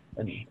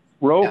 And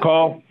Roll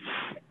call.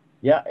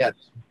 yeah, Yes.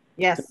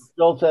 Yes.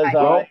 Phil says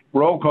aye.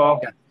 Roll call.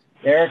 Yes.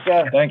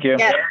 Erica Thank you.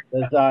 Yes.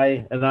 says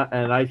aye, and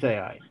I say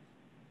aye.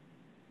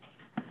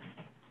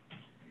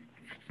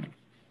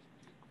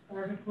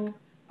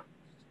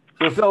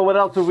 So, Phil, what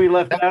else have we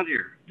left out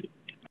here?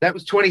 That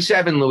was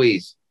 27,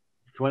 Louise.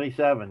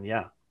 27,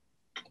 yeah.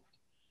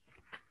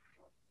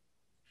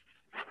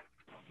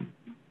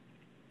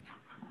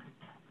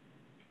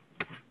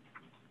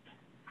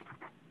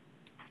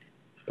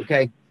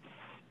 Okay.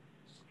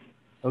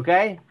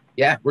 Okay?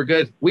 Yeah, we're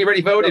good. We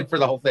already voted for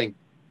the whole thing.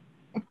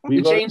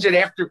 We voted- changed it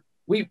after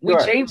we Sure.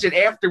 changed it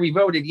after we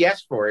voted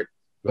yes for it,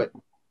 but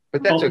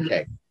that's Well,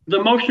 okay.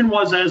 The motion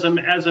was as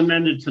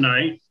amended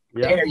tonight.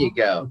 Yeah. There you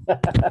go.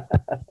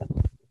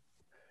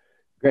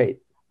 Great.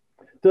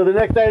 So the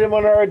next item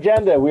on our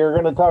agenda, we are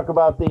going to talk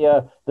about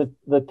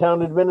the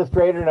town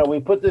administrator. Now, we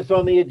put this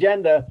on the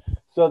agenda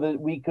so that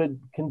we could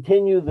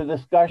continue the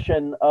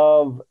discussion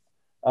of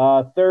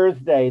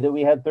Thursday that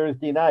we had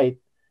Thursday night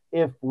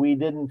if we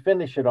didn't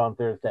finish it on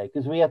Thursday,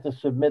 because we have to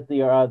submit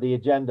the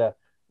agenda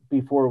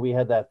before we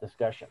had that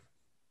discussion.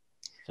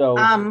 So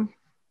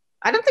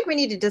I don't think we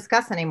need to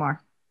discuss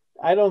anymore.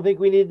 I don't think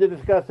we need to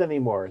discuss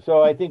anymore.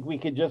 So I think we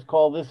could just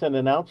call this an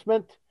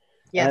announcement.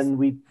 Yes. And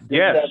we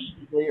did that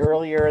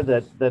earlier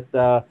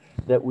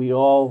that we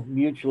all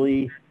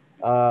mutually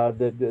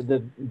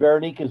that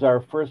Veronique is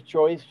our first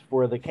choice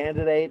for the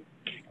candidate,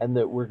 and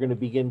that we're going to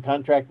begin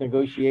contract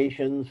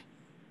negotiations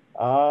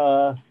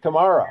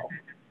tomorrow.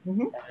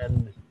 Mm-hmm.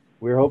 And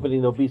we're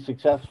hoping they'll be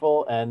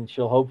successful, and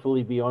she'll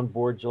hopefully be on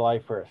board July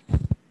 1st.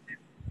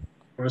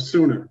 Or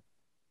sooner.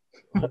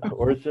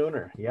 Or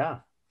sooner, yeah.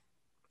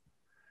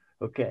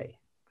 Okay.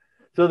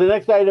 So the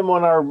next item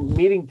on our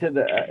meeting on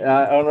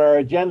our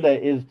agenda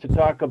is to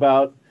talk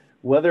about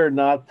whether or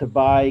not to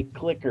buy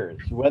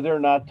clickers, whether or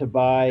not to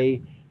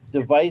buy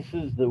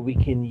devices that we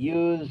can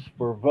use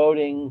for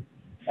voting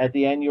at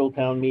the annual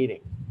town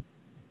meeting.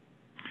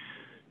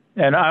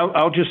 And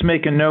I'll just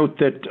make a note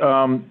that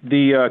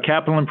the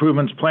Capital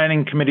Improvements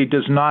Planning Committee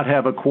does not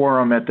have a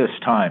quorum at this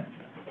time.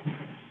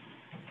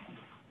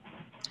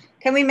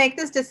 Can we make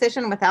this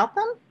decision without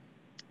them?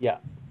 Yeah.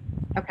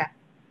 Okay.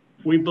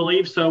 We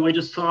believe so. We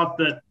just thought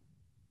that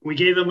we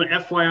gave them an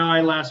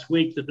FYI last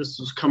week that this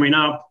was coming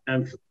up,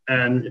 and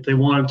if they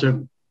wanted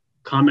to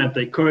comment,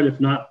 they could. If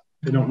not,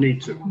 they don't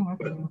need to.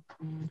 But,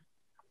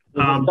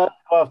 it does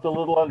cost a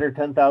little under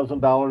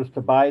 $10,000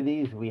 to buy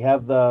these. We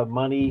have the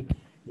money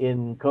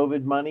in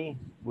COVID money,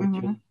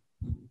 which is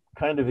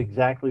kind of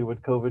exactly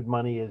what COVID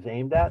money is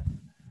aimed at,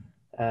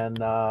 and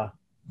so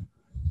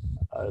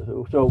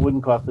it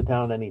wouldn't cost the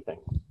town anything.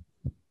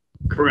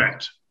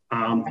 Correct.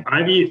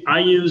 I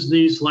used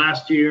these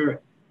last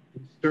year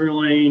in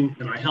Sterling,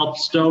 and I helped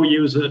Stowe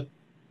use it,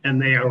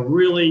 and they are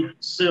really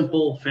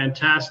simple,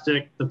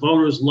 fantastic. The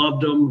voters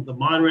loved them. The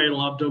moderator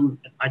loved them.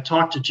 I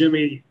talked to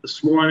Jimmy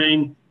this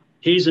morning.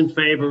 He's in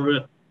favor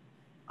of it.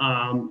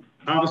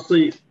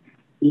 Obviously,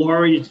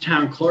 Lori, the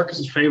town clerk, is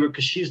in favor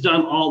because she's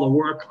done all the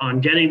work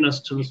on getting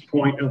us to this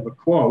point of the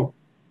quote.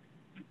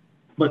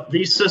 But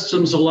these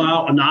systems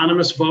allow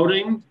anonymous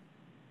voting.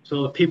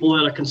 So the people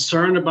that are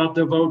concerned about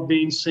their vote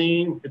being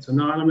seen, it's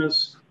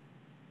anonymous.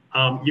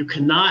 You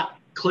cannot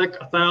click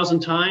 1,000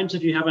 times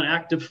if you have an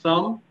active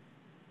thumb.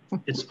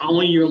 It's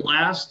only your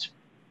last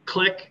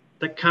click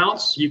that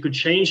counts. You could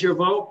change your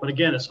vote, but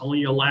again, it's only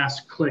your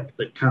last click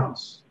that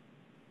counts.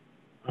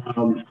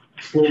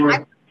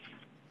 For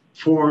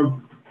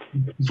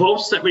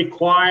votes that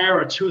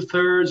require a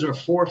 2/3 or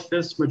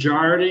 4/5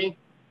 majority,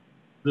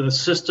 the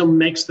system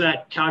makes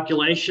that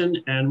calculation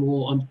and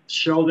will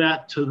show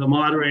that to the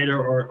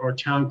moderator or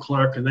town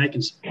clerk, and they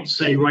can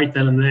say right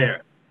then and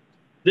there.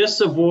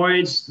 This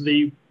avoids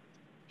the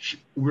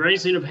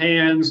raising of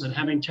hands and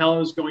having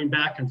tellers going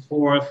back and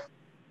forth.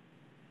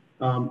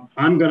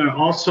 I'm going to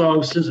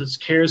also, since it's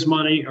CARES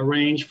money,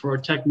 arrange for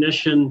a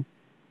technician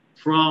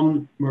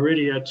from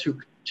Meridia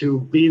to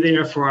be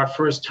there for our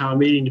first town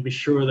meeting to be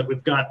sure that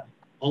we've got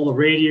all the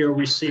radio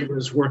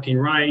receivers working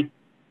right,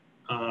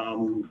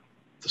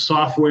 the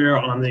software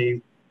on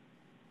the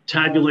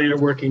tabulator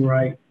working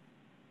right.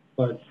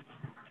 But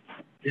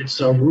it's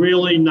a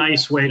really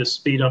nice way to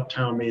speed up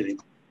town meeting.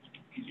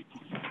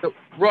 So,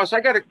 Ross,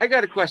 I got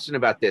a question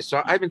about this.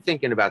 So I've been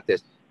thinking about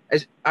this.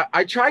 As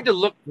I tried to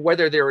look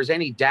whether there was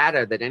any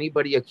data that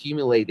anybody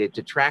accumulated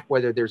to track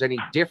whether there's any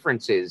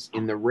differences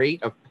in the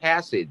rate of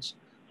passage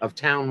of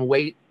town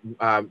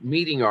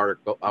meeting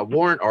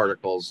warrant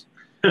articles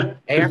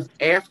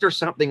after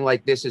something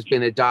like this has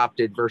been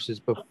adopted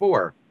versus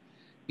before,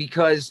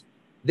 because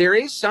there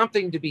is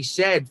something to be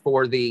said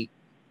for the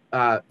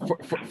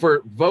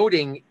for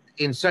voting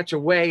in such a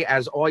way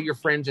as all your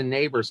friends and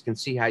neighbors can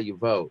see how you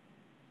vote.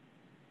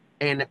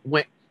 And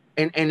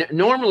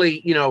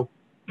normally, you know,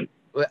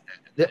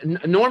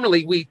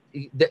 normally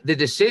the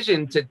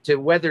decision to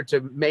whether to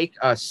make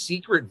a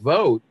secret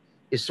vote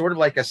is sort of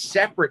like a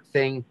separate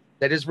thing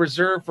that is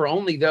reserved for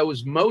only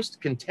those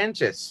most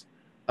contentious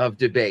of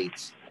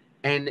debates,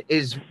 and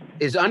is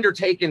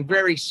undertaken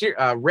very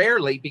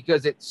rarely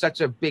because it's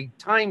such a big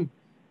time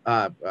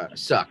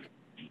suck.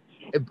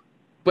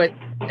 But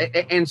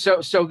and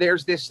so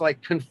there's this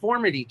like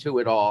conformity to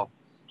it all.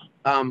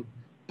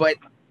 But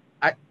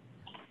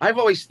I've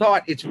always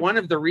thought it's one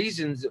of the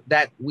reasons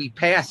that we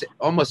pass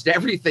almost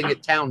everything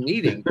at town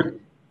meeting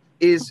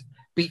is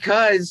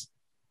because,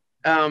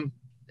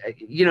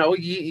 you know,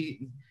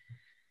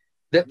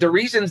 the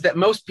reasons that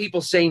most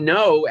people say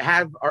no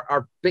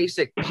are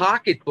basic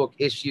pocketbook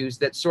issues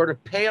that sort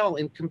of pale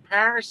in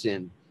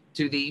comparison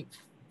to the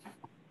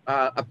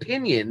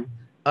opinion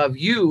of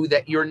you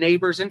that your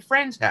neighbors and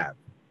friends have.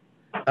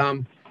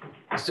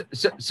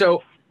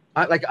 So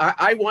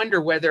I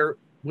wonder whether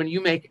when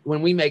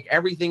we make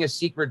everything a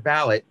secret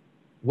ballot,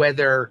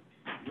 whether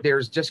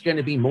there's just going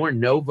to be more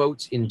no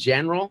votes in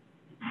general,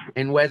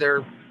 and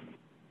whether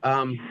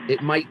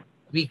it might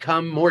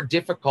become more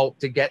difficult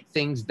to get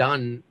things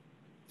done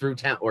through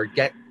town or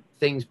get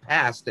things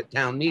passed at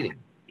town meeting.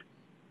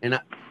 And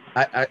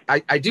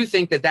I do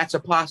think that that's a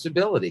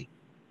possibility.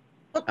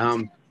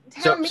 But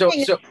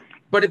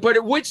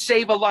it would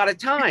save a lot of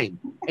time,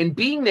 and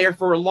being there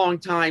for a long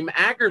time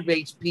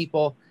aggravates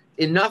people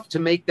enough to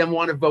make them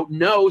want to vote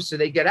no, so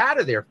they get out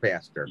of there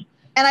faster.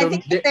 And so I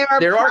think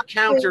there are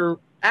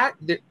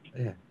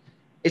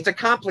it's a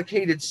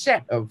complicated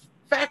set of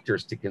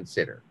factors to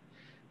consider.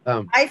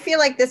 I feel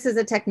like this is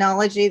a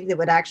technology that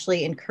would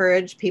actually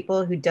encourage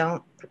people who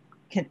don't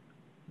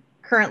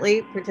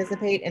currently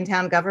participate in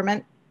town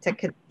government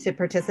to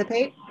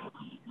participate.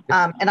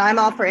 And I'm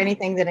all for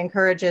anything that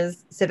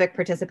encourages civic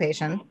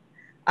participation.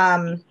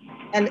 And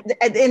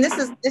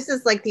this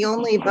is like the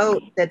only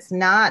vote that's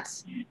not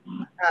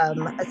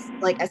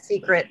like a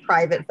secret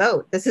private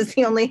vote. This is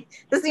the only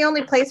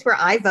place where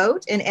I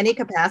vote in any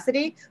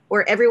capacity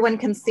where everyone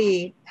can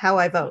see how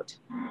I vote.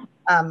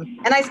 And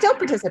I still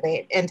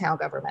participate in town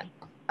government.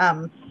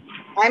 I've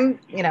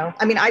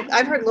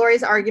heard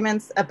Lori's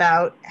arguments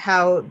about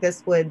how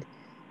this would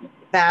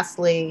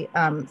vastly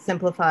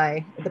simplify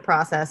the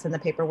process and the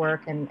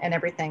paperwork and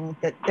everything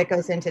that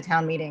goes into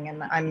town meeting.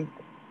 And I'm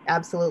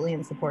absolutely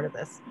in support of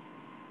this.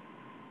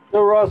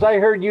 So Ross, I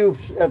heard you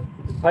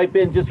pipe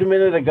in just a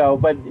minute ago,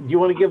 but do you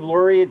want to give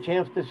Lori a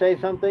chance to say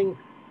something,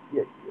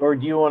 or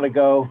do you want to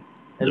go?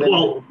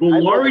 Well,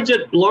 Lori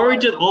did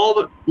all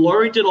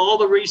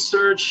the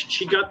research.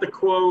 She got the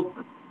quote.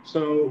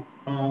 So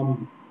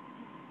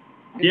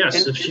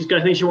yes, if she's got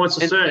anything she wants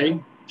to say,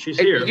 she's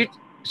here.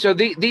 So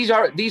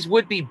these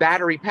would be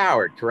battery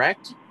powered,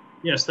 correct?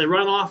 Yes, they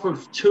run off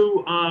of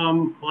two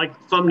like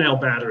thumbnail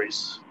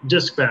batteries,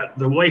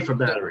 the wafer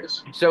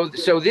batteries.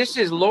 So this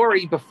is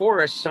Lori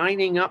before us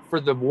signing up for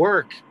the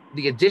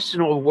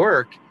additional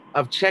work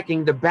of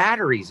checking the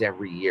batteries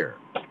every year.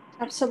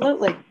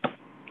 Absolutely.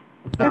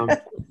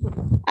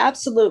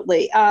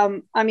 Absolutely.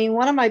 I mean,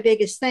 one of my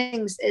biggest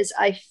things is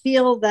I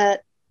feel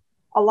that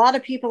a lot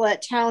of people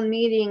at town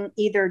meeting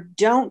either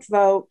don't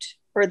vote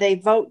or they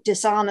vote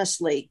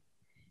dishonestly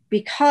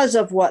because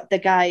of what the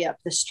guy up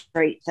the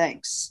street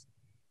thinks.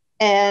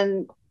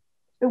 And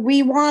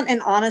we want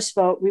an honest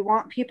vote. We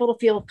want people to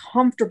feel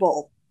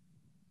comfortable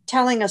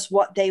telling us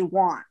what they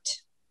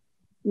want,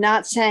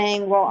 not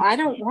saying, well, I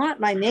don't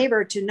want my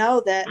neighbor to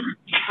know that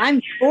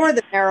I'm for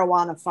the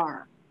marijuana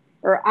farm,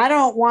 or I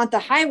don't want the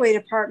highway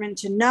department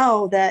to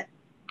know that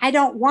I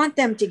don't want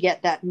them to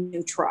get that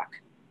new truck.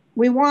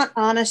 We want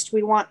honest,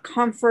 we want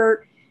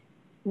comfort,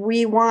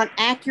 we want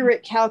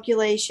accurate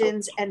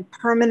calculations and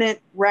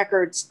permanent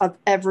records of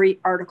every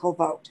article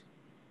vote.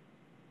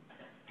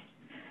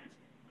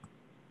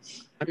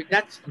 I mean,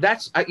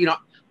 that's I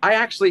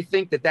actually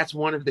think that that's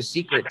one of the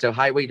secrets to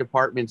highway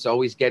departments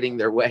always getting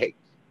their way.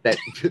 That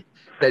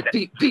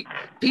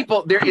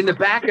people, they're in the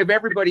back of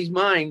everybody's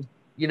mind.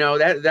 You know,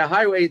 that the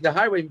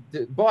highway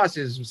boss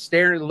is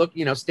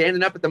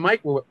standing up at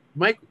the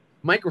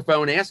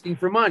microphone asking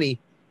for money.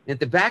 And at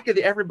the back of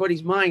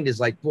everybody's mind is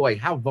like, boy,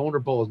 how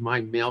vulnerable is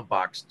my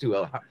mailbox to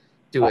a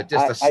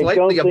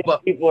slightly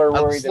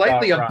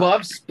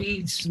above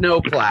speed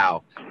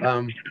snowplow.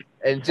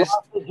 And just,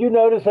 did you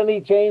notice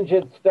any change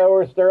at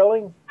Stowe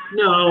Sterling?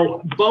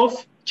 No,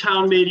 both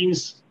town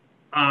meetings,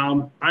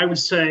 I would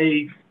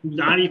say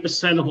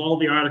 90% of all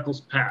the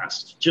articles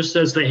passed, just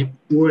as they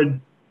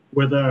would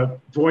with a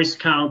voice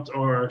count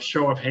or a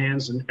show of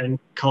hands and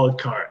colored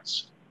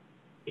cards.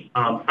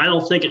 I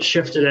don't think it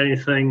shifted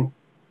anything.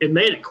 It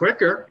made it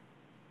quicker.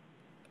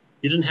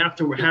 You didn't have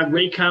to have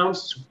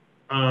recounts.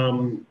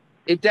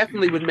 It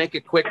definitely would make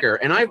it quicker.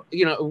 And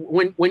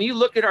when you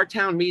look at our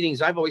town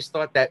meetings, I've always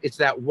thought that it's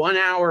that 1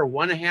 hour,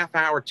 1.5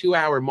 hour, 2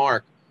 hour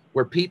mark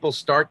where people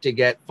start to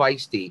get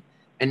feisty.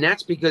 And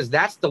that's because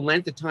that's the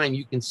length of time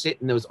you can sit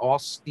in those all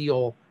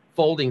steel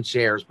folding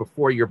chairs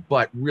before your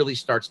butt really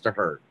starts to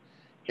hurt.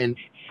 And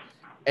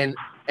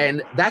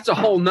that's a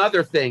whole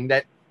nother thing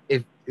that's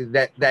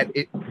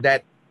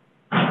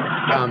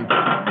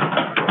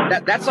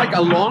like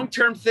a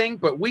long-term thing,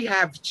 but we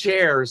have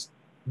chairs.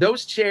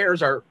 Those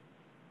chairs are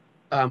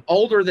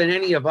older than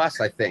any of us,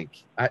 I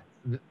think,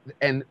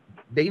 and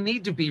they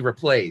need to be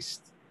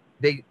replaced.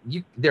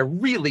 They're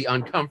really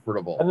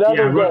uncomfortable.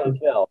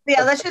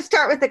 Yeah, let's just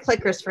start with the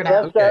clickers for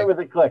now. Let's start with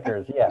the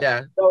clickers.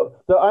 Yeah. So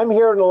I'm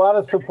hearing a lot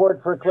of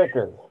support for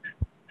clickers.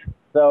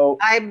 So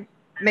I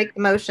make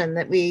the motion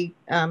that we.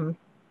 The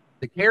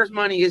CARES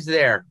money is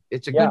there.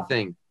 It's a good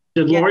thing.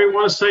 Did Lori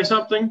want to say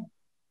something?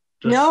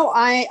 No,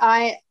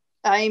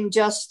 I'm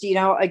just,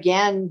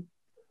 again,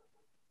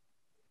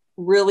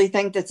 really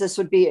think that this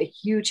would be a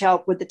huge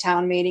help with the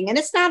town meeting. And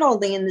it's not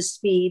only in the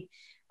speed,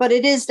 but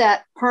it is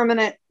that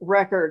permanent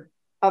record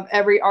of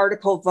every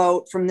article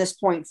vote from this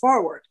point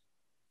forward.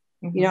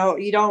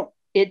 Mm-hmm.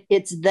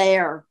 It's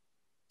there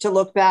to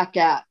look back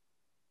at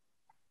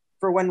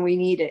for when we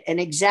need it, an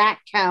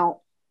exact count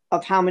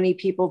of how many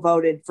people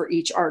voted for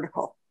each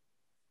article.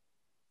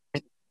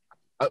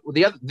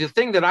 The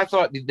thing that I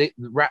thought,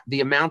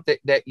 the amount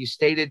that you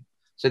stated,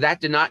 so that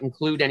did not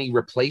include any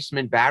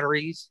replacement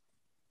batteries?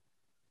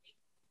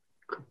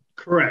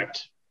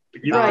 Correct.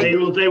 Right.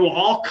 They will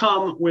all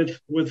come with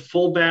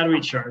full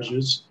battery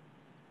chargers.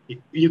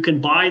 You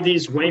can buy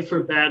these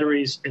wafer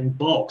batteries in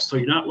bulk, so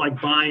you're not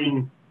like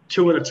buying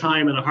 2 at a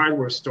time in a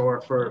hardware store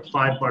for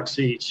 $5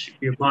 each.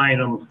 You're buying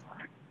them.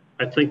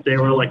 I think they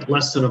were like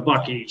less than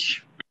 $1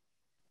 each.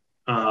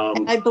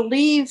 I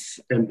believe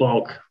in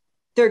bulk.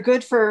 They're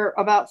good for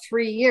about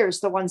 3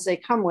 years, the ones they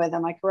come with.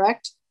 Am I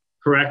correct?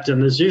 Correct.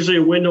 And there's usually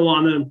a window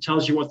on them that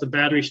tells you what the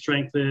battery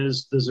strength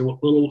is. There's a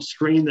little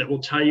screen that will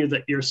tell you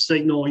that your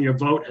signal and your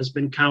vote has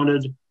been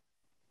counted.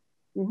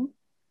 Mm-hmm.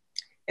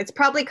 It's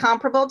probably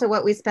comparable to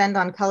what we spend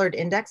on colored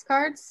index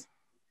cards.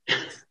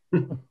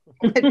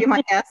 That'd be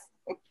my guess.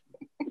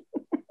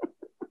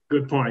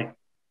 Good point.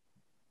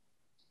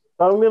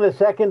 I'm going to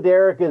second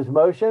Erica's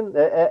motion,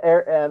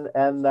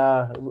 and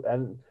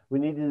we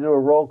need to do a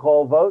roll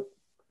call vote.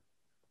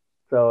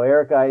 So,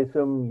 Eric, I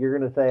assume you're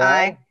going to say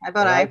aye. I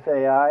vote aye. I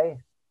say aye,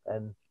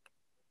 and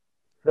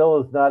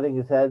Phil is nodding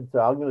his head, so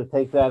I'm going to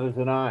take that as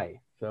an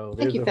aye. So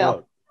there's a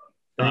vote.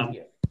 Thank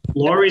you.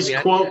 Lori's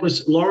quote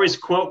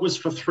was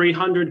for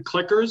 300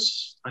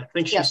 clickers. I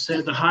think she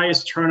said the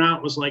highest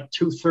turnout was like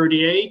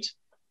 238.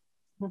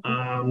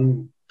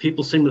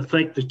 People seem to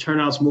think the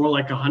turnout's more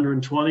like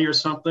 120 or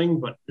something,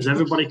 but is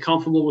everybody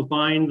comfortable with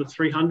buying the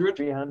 300?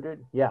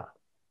 300, yeah.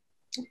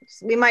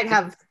 We might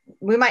not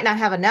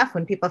have enough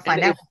when people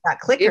find out we've got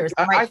clickers.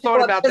 I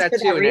thought about that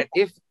too.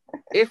 And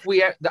if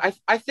we,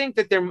 I think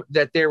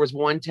that there was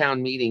one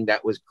town meeting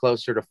that was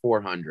closer to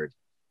 400,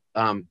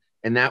 and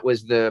that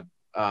was the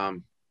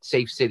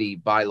Safe City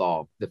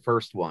bylaw, the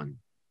first one.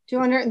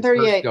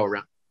 238. Go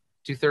around.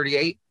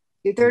 238.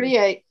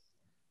 238.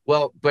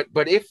 Well, but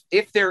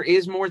if there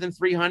is more than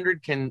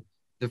 300, can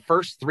the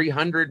first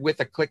 300 with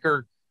a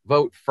clicker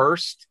vote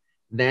first?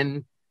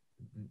 Then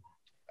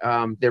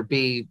there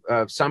be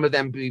some of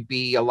them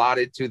be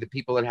allotted to the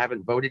people that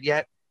haven't voted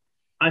yet?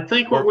 I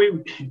think what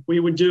we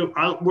would do,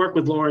 I'll work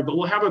with Lori, but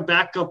we'll have a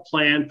backup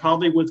plan,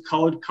 probably with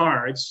colored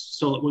cards,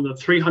 so that when the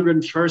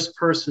 301st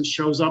person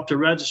shows up to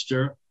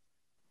register,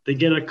 they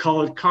get a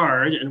colored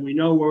card and we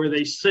know where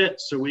they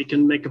sit so we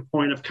can make a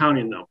point of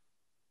counting them.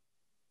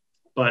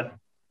 But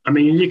I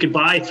mean, you could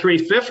buy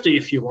 350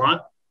 if you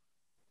want.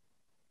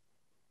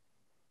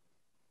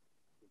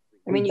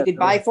 I mean, you could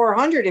buy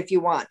 400 if you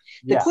want.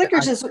 The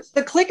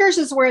clickers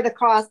is where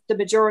the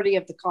majority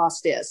of the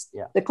cost is.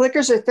 Yeah. The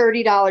clickers are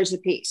 $30 a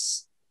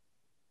piece.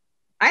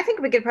 I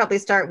think we could probably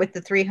start with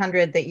the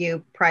 300 that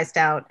you priced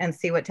out and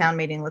see what town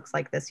meeting looks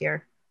like this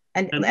year.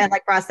 And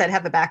like Ross said,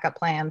 have a backup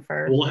plan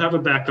for. We'll have a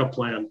backup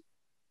plan.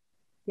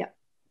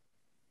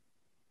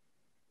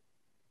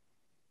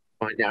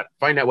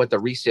 Find out what the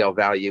resale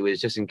value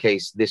is, just in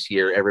case this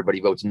year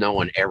everybody votes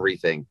no on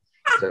everything.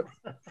 So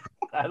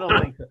I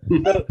don't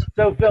think so.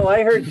 So Phil,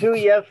 I heard 2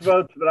 yes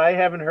votes, but I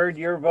haven't heard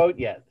your vote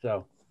yet.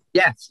 So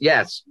yes.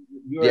 Same,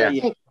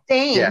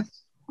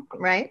 yes.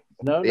 Right?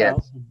 No,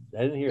 yes.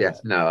 I didn't hear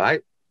that. No,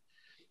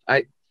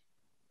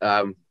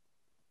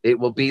 it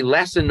will be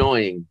less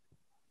annoying.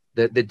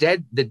 The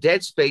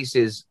dead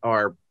spaces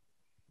are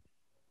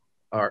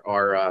I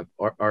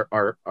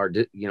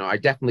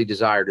definitely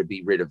desire to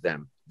be rid of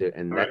them.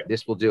 And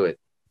this will do it.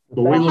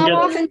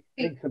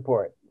 Big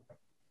support.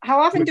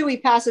 How often do we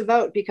pass a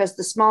vote because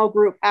the small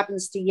group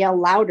happens to yell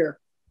louder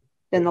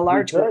than the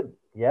large group?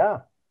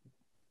 Yeah.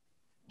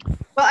 Well,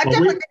 I've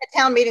definitely been to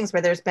town meetings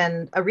where there's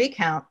been a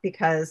recount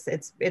because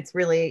it's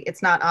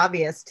not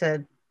obvious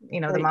to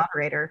the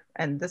moderator,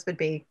 and this would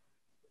be.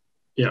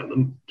 Yeah,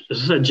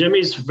 as I said,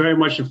 Jimmy's very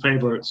much in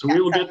favor. So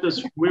we will get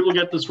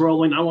this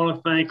rolling. I want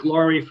to thank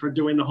Lori for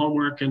doing the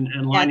homework and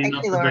lining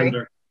up the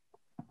vendor.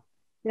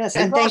 Yes,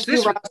 and Ross,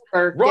 thank you,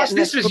 Ross.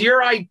 This was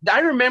I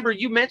remember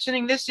you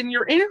mentioning this in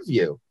your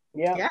interview.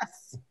 Yeah.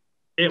 Yes.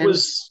 It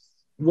was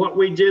what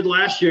we did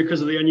last year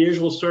because of the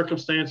unusual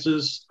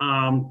circumstances,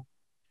 and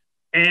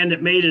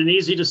it made an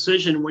easy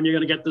decision when you're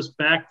going to get this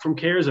back from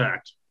CARES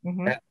Act.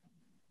 Mm-hmm.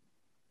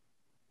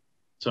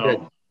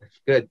 So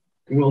good.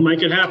 We'll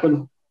make it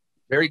happen.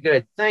 Very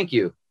good. Thank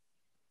you.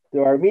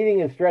 So our meeting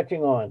is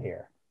stretching on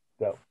here.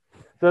 So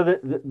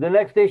the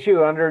next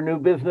issue under new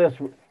business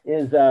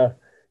is a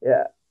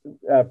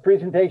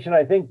presentation,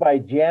 I think, by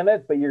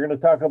Janet, but you're going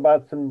to talk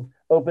about some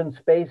open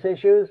space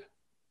issues.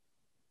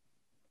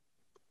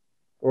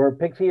 Or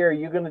Pixie, are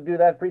you going to do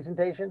that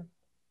presentation?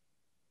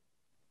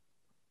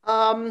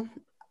 I'm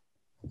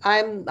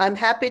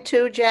happy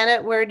to.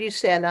 Janet, where do you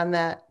stand on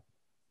that?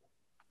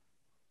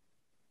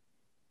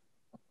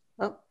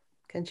 Oh,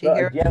 can she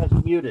hear?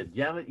 Janet's muted.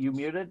 Janet, you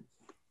muted?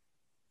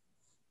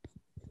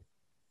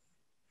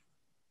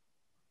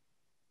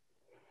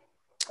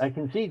 I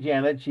can see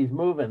Janet. She's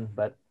moving,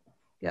 but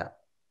yeah.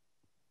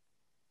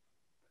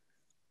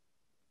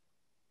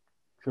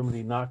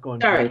 Somebody not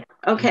going. Sorry.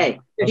 Okay.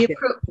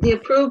 The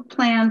approved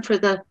plan for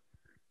the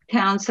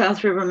town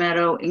South River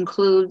Meadow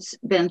includes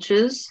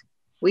benches.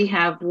 We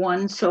have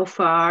one so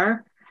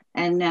far,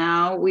 and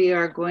now we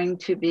are going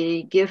to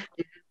be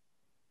gifted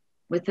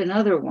with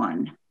another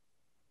one.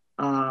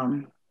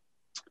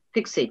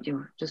 Pixie, do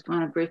you just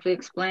want to briefly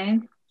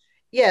explain?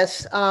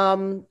 Yes,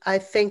 I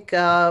think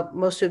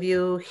most of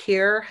you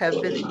here have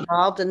been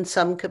involved in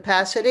some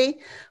capacity,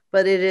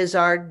 but it is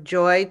our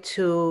joy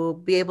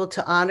to be able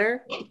to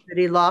honor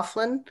Judy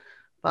Laughlin,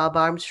 Bob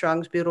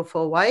Armstrong's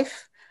beautiful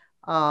wife.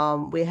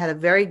 We had a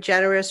very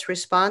generous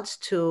response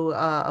to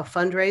a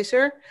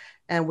fundraiser,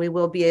 and we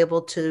will be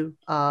able to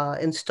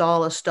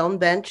install a stone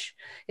bench.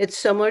 It's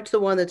similar to the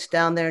one that's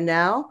down there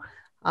now.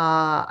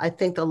 I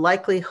think the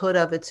likelihood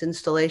of its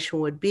installation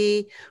would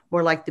be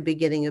more like the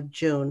beginning of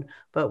June.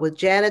 But with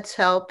Janet's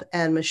help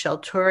and Michelle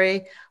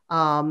Torrey,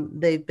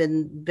 they've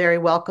been very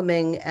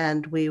welcoming,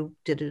 and we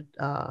did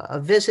a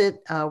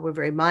visit. We're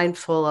very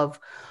mindful of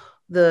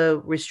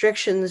the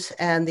restrictions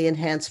and the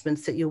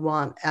enhancements that you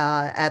want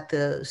at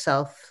the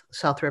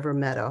South River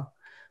Meadow.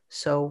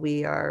 So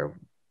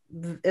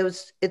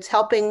it's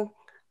helping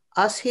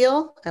us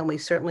heal, and we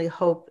certainly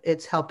hope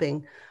it's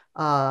helping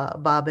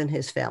Bob and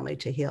his family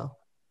to heal.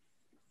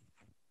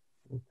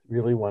 It's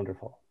really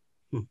wonderful.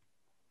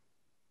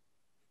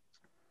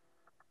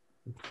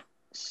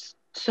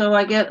 So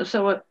I get,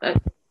 so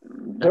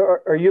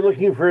are you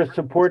looking for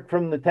support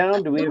from the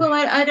town? Do we? Well,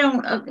 I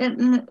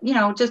don't, you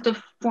know, just a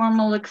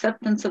formal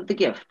acceptance of the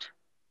gift.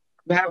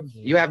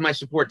 You have my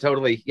support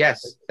totally.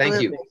 Yes, thank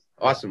you.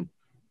 Awesome.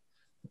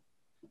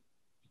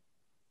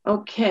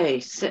 Okay,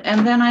 so,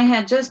 and then I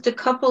had just a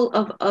couple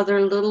of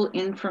other little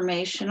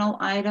informational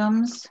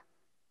items.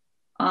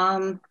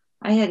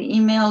 I had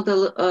emailed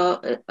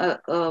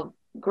a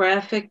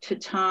graphic to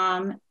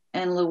Tom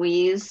and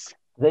Louise.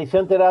 They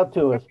sent it out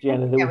to us,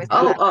 Janet.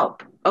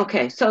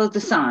 Okay. So the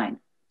sign.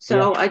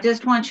 So yeah. I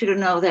just want you to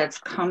know that's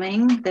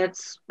coming.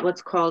 That's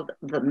what's called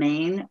the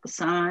main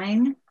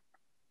sign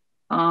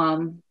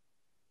for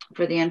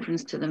the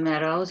entrance to the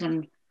meadows.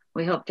 And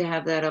we hope to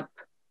have that up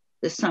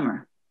this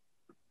summer.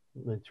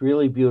 It's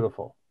really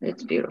beautiful.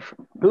 It's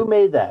beautiful. Who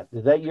made that?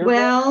 Is that your?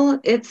 Well,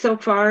 it's so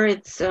far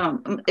it's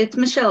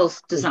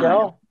Michelle's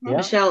design.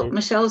 Michelle? Yeah.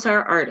 Michelle's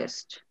our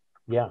artist.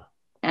 Yeah.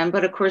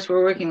 But of course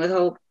we're working with a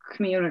whole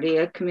community,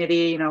 a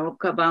committee, you know,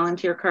 a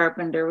volunteer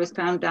carpenter was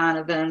Tom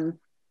Donovan.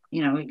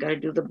 You know, we got to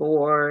do the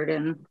board,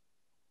 and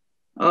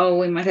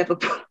we might have a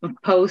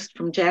post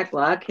from Jack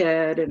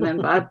Lockhead and then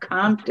Bob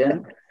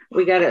Compton.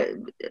 We got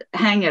to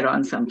hang it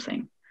on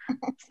something.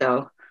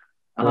 So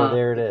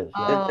there it is.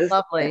 Oh,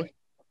 lovely.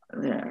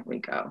 There we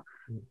go.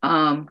 We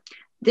got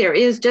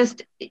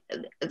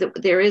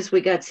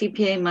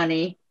CPA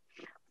money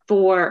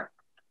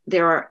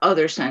there are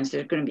other signs.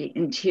 There's going to be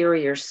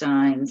interior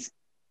signs,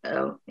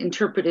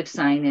 interpretive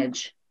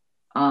signage,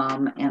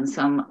 and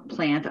some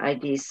plant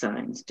ID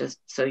signs, just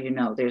so you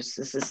know. This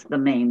is the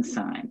main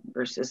sign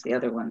versus the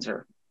other ones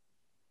are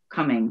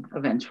coming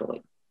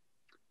eventually.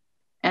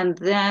 And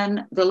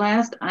then the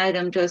last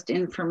item, just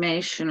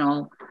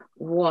informational,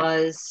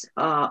 was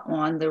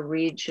on the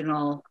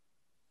regional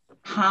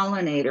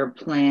pollinator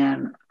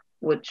plan,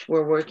 which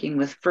we're working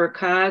with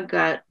FERCOG.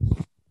 Got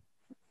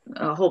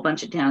a whole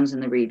bunch of towns in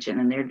the region,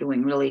 and they're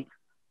doing really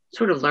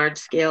sort of large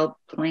scale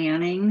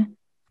planning.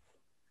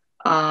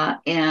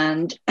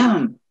 And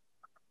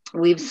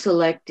we've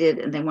selected,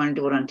 and they want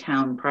to do it on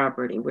town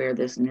property where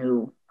this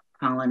new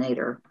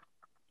pollinator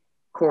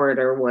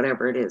corridor,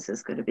 whatever it is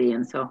going to be.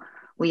 And so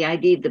we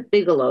ID'd the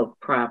Bigelow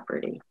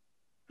property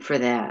for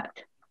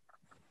that,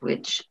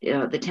 which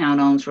the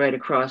town owns right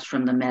across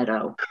from the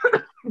meadow.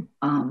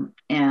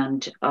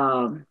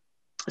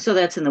 So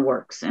that's in the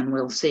works, and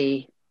we'll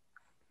see,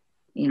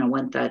 you know,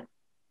 what that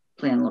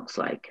plan looks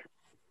like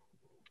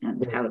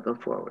and how to go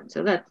forward.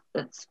 So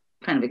that's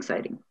kind of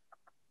exciting.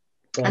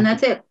 And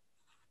that's it.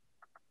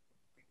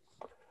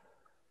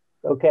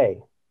 Okay.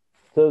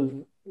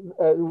 So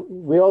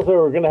we also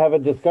are going to have a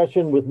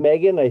discussion with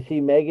Megan. I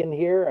see Megan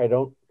here.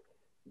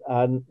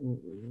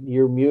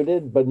 You're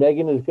muted, but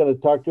Megan is going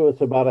to talk to us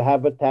about a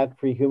Habitat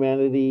for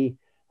Humanity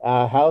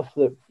house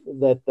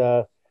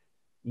that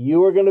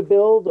you are going to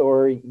build,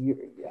 or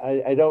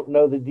I don't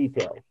know the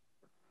details.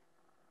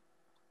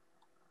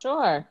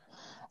 Sure.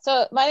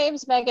 So my name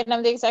is Megan.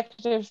 I'm the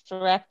executive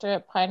director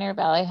at Pioneer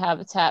Valley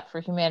Habitat for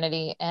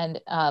Humanity. And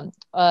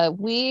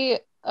we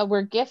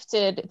were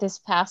gifted this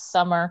past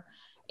summer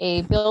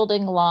a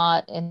building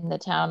lot in the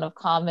town of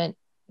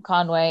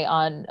Conway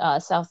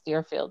on South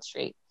Deerfield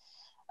Street.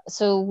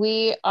 So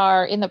we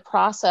are in the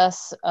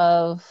process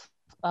of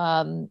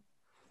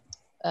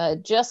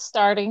just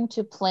starting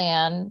to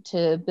plan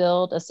to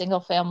build a single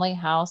family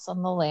house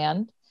on the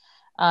land.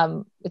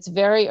 It's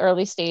very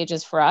early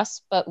stages for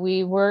us, but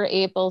we were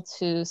able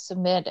to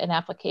submit an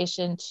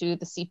application to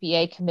the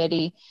CPA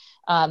committee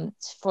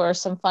for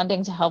some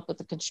funding to help with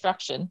the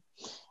construction.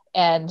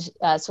 And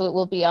so it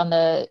will be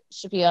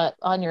should be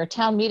on your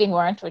town meeting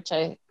warrant, which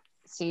I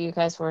see you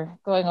guys were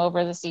going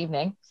over this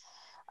evening.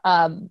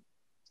 And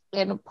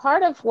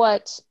part of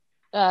what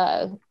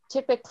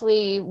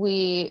typically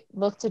we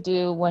look to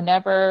do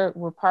whenever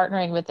we're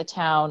partnering with the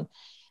town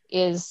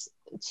is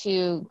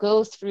to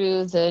go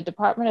through the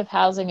Department of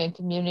Housing and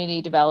Community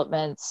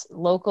Development's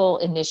local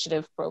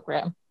initiative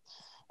program.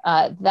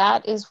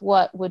 That is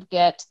what would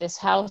get this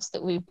house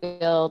that we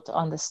built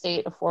on the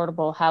state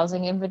affordable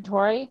housing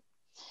inventory.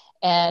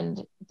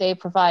 and they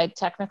provide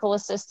technical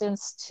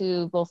assistance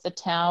to both the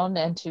town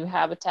and to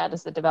Habitat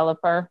as the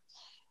developer,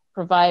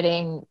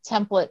 providing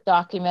template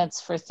documents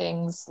for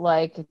things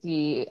like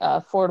the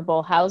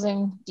affordable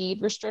housing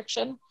deed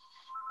restriction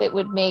that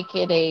would make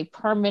it a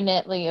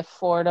permanently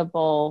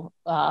affordable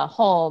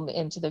home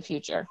into the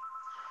future.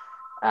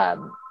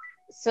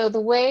 So the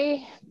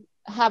way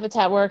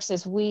Habitat works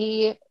is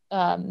we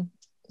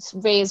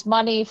raise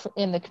money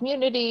in the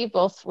community,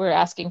 both we're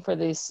asking for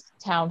these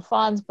town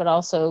funds, but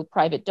also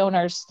private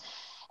donors.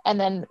 And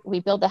then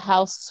we build a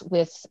house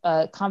with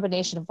a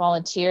combination of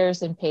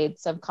volunteers and paid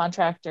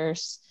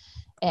subcontractors.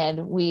 And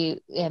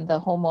the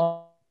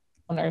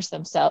homeowners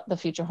themselves, the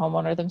future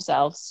homeowner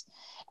themselves.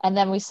 And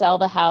then we sell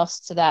the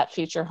house to that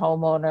future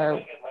homeowner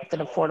with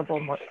an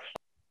affordable mortgage.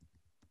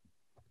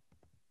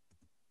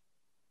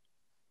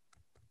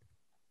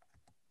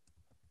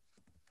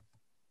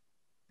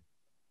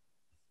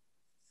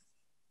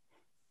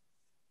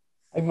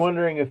 I'm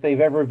wondering if they've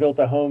ever built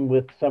a home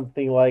with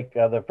something like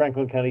the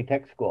Franklin County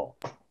Tech School.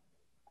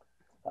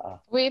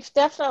 We've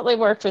definitely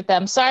worked with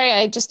them. Sorry,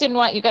 I just didn't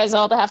want you guys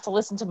all to have to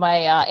listen to my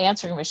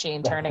answering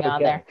machine turning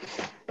on there.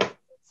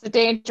 It's the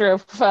danger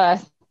of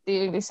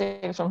doing these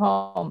things from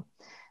home.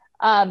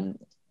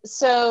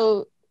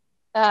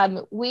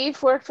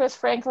 We've worked with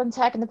Franklin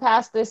Tech in the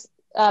past.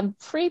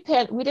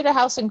 We did a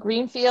house in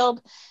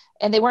Greenfield,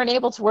 and they weren't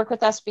able to work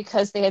with us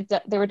because they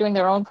were doing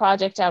their own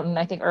project out in,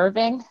 I think,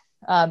 Irving.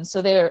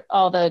 So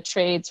all the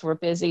trades were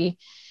busy.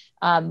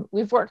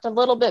 We've worked a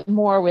little bit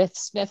more with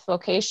Smith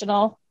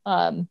Vocational.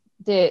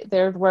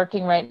 They're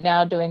working right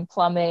now doing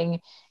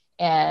plumbing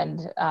and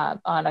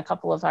on a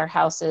couple of our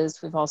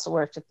houses. We've also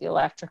worked with the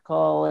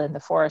electrical and the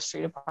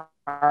forestry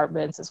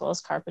departments as well as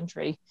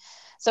carpentry.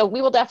 So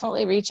we will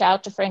definitely reach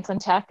out to Franklin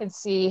Tech and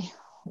see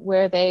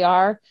where they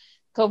are.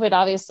 COVID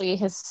obviously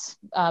has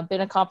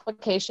been a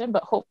complication,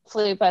 but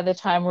hopefully by the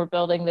time we're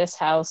building this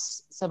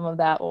house, some of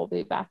that will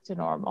be back to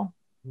normal.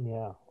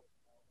 Yeah.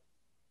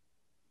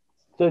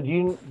 So do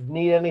you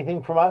need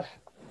anything from us?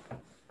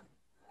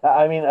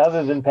 I mean,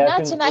 other than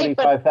passing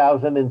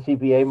 $45,000 in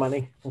CPA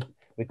money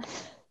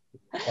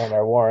on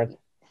our warrant.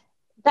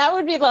 That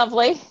would be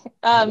lovely.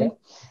 That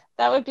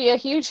would be a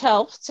huge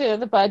help to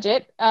the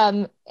budget.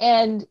 And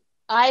if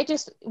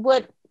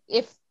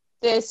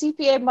the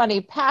CPA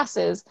money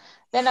passes,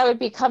 then I would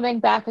be coming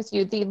back with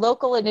you. The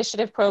local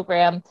initiative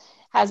program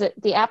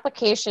the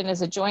application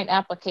is a joint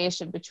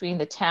application between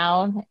the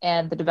town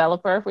and the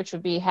developer, which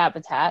would be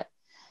Habitat.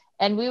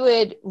 And we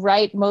would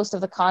write most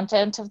of the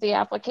content of the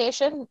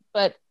application,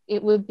 but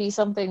it would be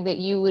something that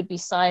you would be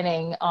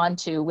signing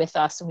onto with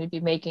us, and we'd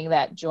be making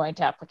that joint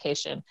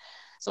application.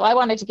 So I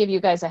wanted to give you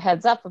guys a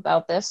heads up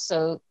about this.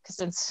 So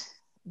since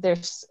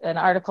there's an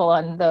article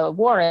on the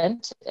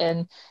warrant,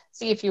 and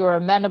see if you were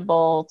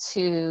amenable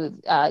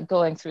to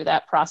going through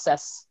that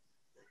process,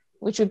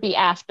 which would be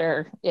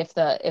after if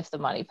the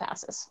money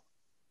passes.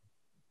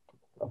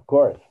 Of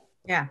course.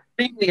 Yeah.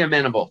 Completely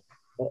amenable.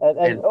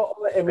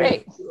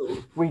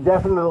 We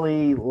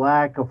definitely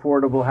lack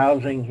affordable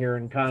housing here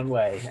in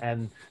Conway,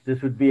 and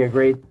this would be a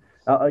great,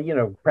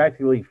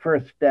 practically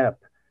first step,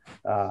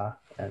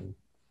 and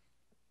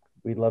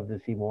we'd love to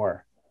see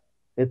more.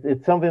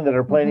 It's something that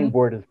our planning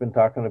board has been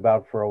talking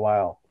about for a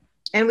while.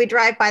 And we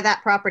drive by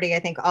that property, I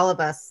think all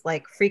of us,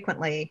 like,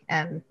 frequently,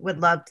 and would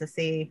love to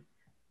see,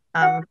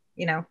 a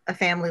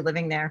family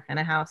living there in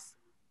a house.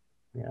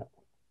 Yeah.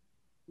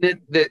 The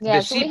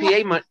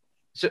CPA money.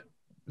 So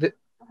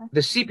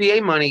the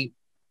CPA money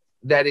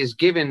that is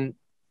given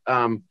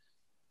to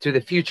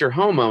the future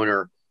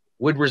homeowner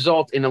would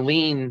result in a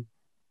lien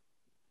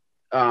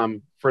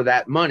for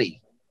that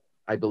money,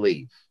 I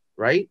believe,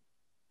 right?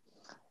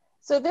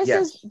 So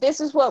this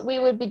is what we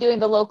would be doing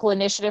the local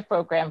initiative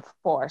program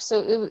for.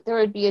 So there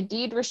would be a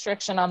deed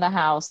restriction on the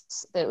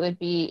house that would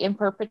be in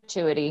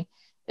perpetuity.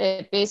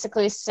 It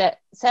basically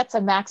sets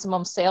a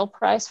maximum sale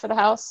price for the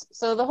house.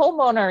 So the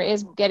homeowner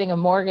is getting a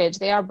mortgage,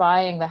 they are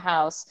buying the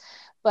house,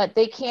 but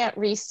they can't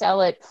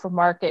resell it for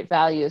market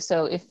value.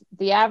 So if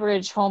the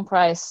average home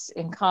price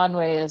in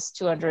Conway is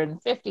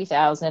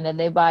 $250,000 and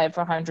they buy it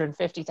for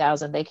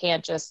 $150,000, they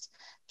can't just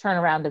turn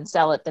around and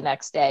sell it the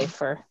next day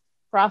for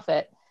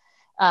profit.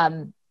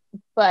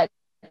 But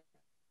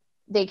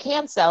they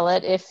can sell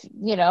it if,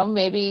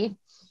 maybe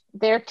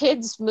their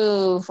kids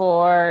move,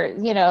 or,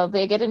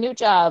 they get a new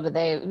job,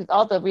 and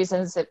all the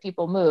reasons that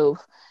people move.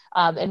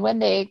 And when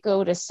they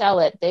go to sell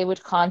it, they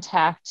would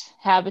contact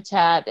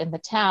Habitat and the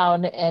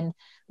town, and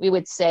we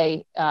would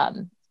say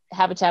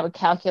Habitat would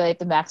calculate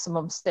the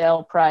maximum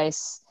sale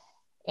price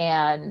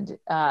and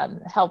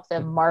help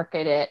them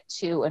market it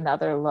to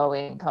another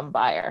low-income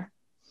buyer.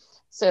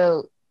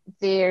 So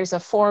there's a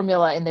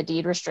formula in the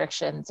deed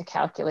restriction to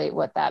calculate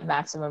what that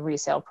maximum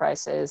resale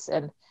price is.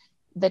 And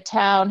the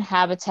town,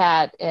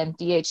 Habitat, and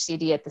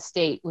DHCD at the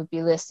state would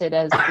be listed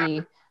as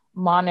the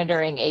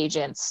monitoring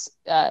agents,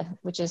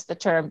 which is the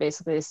term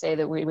basically to say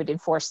that we would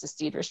enforce this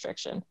deed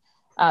restriction.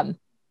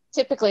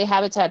 Typically,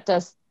 Habitat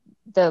does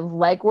the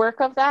legwork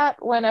of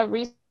that when a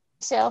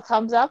resale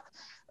comes up,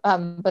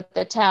 But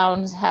the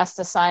town has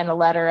to sign a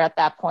letter at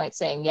that point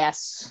saying,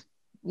 yes,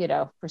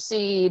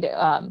 proceed.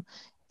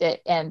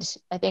 And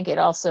I think it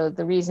also,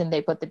 the reason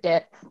they put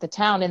the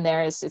town in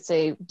there is it's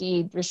a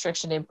deed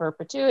restriction in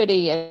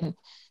perpetuity. And,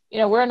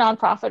 we're a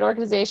nonprofit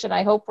organization.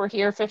 I hope we're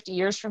here 50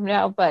 years from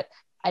now, but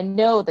I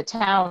know the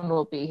town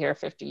will be here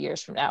 50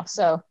 years from now.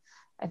 So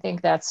I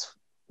think that's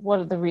one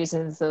of the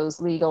reasons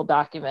those legal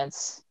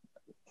documents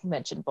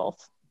mention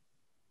both.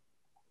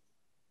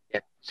 Yeah.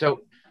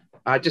 So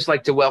I'd just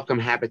like to welcome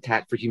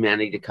Habitat for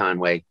Humanity to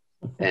Conway.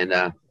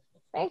 And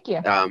thank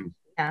you.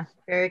 Yeah,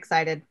 very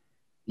excited.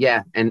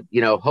 Yeah. And,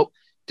 hope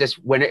just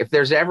if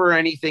there's ever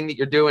anything that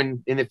you're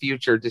doing in the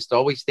future, just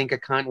always think of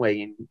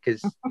Conway, and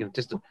because,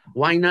 just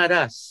why not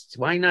us?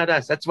 Why not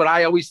us? That's what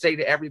I always say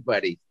to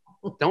everybody.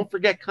 Don't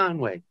forget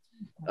Conway.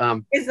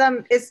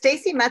 Is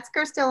Stacy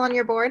Metzger still on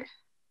your board?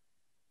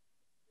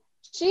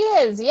 She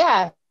is,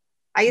 yeah.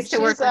 I used to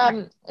work with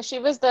her. She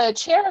was the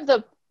chair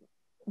of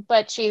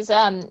but she's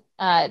and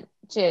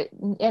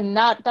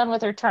not done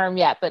with her term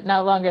yet, but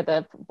no longer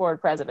the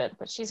board president.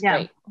 But she's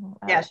great.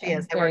 Yeah, she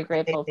is. Very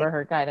grateful for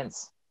her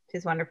guidance.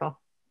 She's wonderful.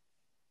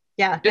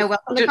 Yeah,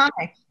 welcome to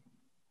Conway.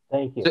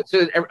 Thank you.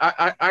 So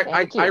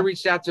I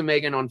reached out to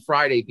Megan on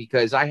Friday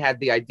because I had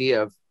the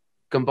idea of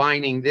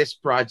combining this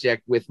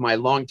project with my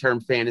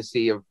long-term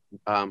fantasy of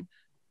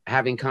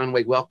having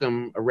Conway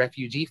welcome a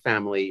refugee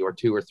family or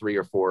 2 or 3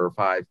 or 4 or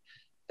 5,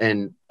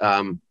 and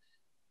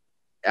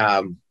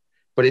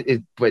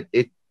but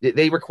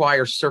they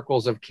require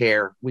circles of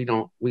care. We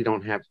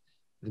don't have,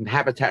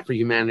 Habitat for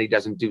Humanity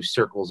doesn't do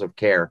circles of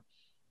care,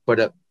 but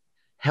a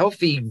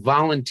healthy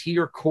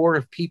volunteer core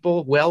of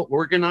people, well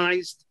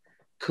organized,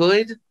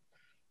 could.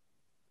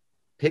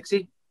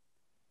 Pixie?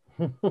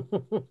 Do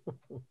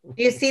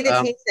you see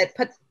the teams that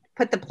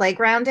put the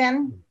playground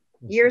in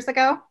years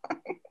ago?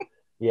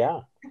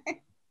 Yeah.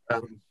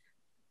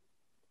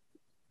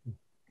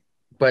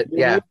 But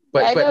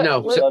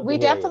no. We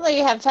definitely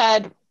have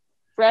had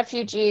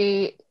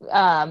refugee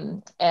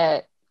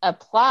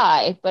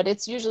apply, but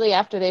it's usually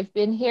after they've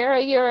been here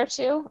a year or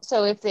 2.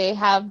 So if they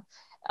have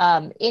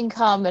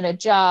income and a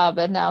job,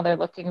 and now they're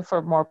looking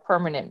for more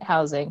permanent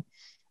housing,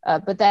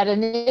 but that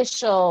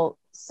initial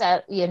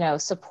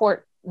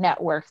support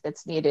network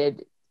that's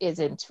needed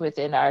isn't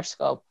within our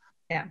scope.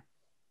 Yeah.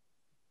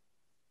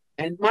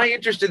 And my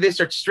interest in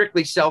this are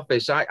strictly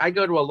selfish. I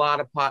go to a lot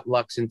of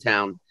potlucks in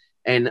town,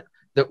 and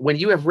when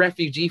you have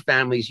refugee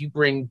families, you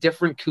bring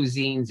different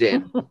cuisines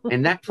in,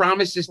 and that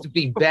promises to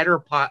be better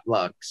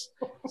potlucks.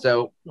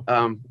 So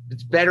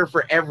it's better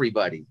for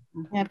everybody.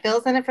 Yeah,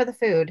 Phil's in it for the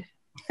food.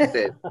 That's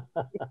it.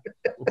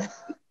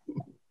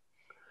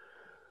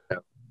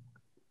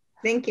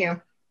 Thank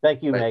you.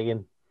 Thank you,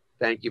 Megan.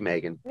 Thank you,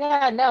 Megan.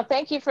 Yeah, no,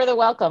 thank you for the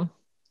welcome.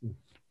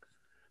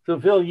 So,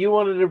 Phil, you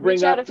wanted to bring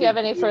Reach out if you have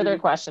any further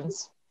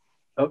questions.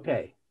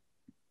 Okay.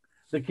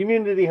 The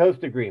community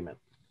host agreement.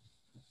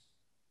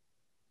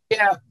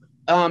 Yeah.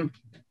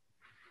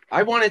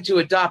 I wanted to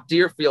adopt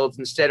Deerfield's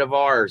instead of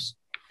ours.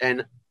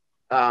 And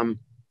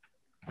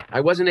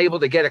I wasn't able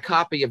to get a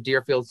copy of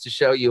Deerfield's to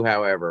show you,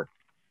 however.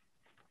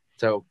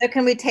 So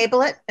can we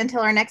table it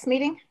until our next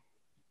meeting?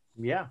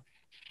 Yeah.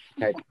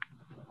 Okay.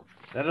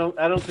 I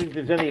don't think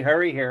there's any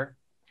hurry here.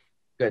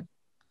 Good.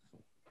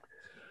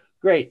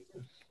 Great.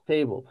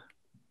 Tabled.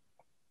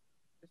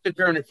 Let's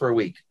adjourn it for a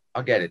week.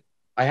 I'll get it.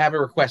 I have a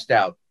request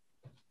out.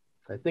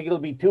 I think it'll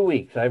be 2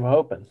 weeks. I'm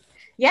hoping.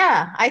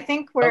 Yeah, I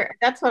think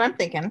that's what I'm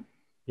thinking.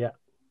 Yeah.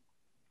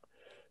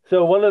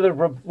 So one of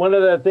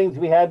the things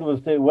we had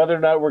was whether or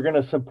not we're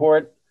going to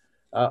support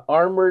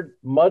armored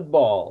mud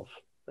balls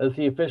as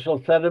the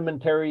official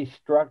sedimentary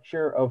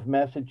structure of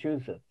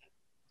Massachusetts.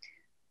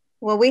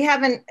 Well, we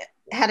haven't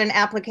had an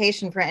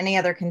application for any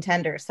other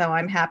contender, so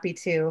I'm happy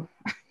to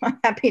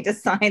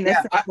sign this.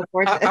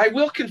 Yeah, I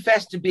will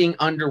confess to being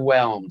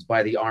underwhelmed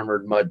by the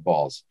armored mud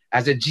balls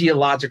as a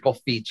geological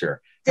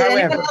feature. Did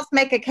anyone else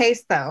make a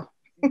case though?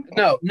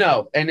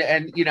 No, and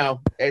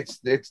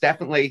it's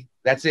definitely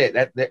that's it.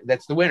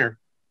 That's the winner.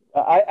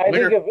 I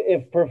think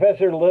if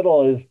Professor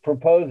Little is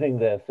proposing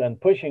this and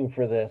pushing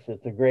for this,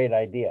 it's a great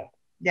idea.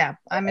 Yeah,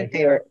 I'm in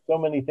favor. So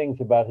many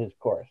things about his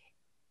course.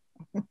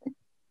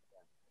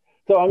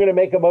 So I'm going to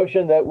make a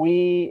motion that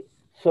we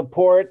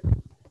support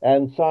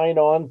and sign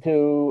on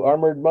to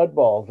armored mud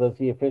balls as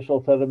the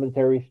official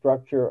sedimentary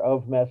structure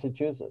of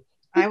Massachusetts.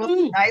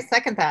 I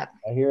second that.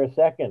 I hear a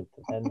second,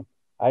 and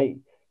I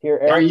hear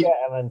Erica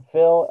and then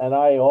Phil and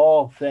I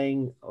all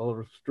saying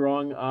a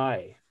strong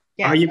aye.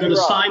 Yes. Are you going to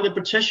sign the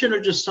petition or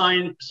just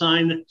sign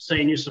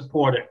saying you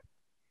support it?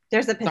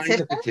 There's a petition. Sign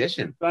the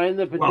petition. Sign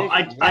the petition. Well,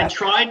 I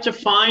tried to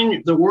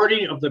find the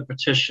wording of the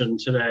petition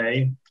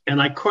today,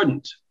 and I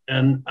couldn't.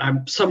 And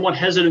I'm somewhat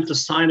hesitant to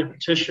sign a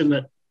petition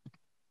that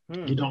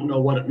you don't know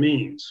what it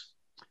means,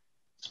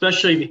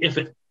 especially if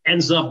it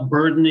ends up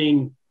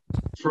burdening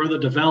further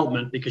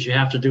development because you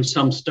have to do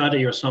some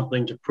study or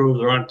something to prove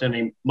there aren't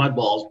any mud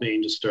balls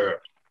being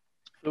disturbed.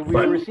 So we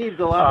received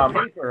a lot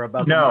of paper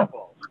about the mud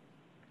balls.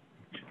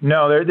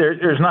 No,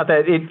 there's not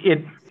that.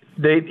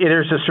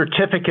 There's a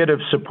certificate of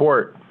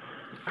support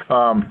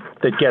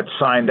that gets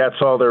signed. That's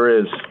all there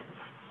is.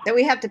 That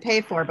we have to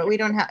pay for, but we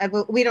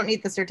don't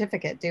need the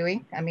certificate, do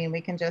we? I mean,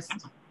 we can just.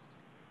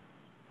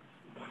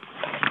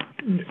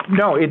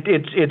 No,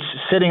 it's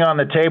sitting on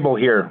the table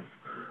here.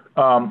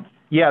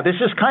 Yeah, this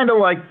is kind of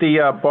like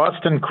the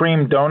Boston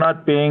cream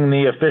donut being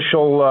the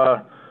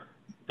official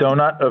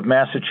donut of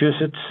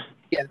Massachusetts.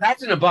 Yeah,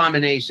 that's an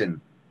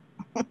abomination.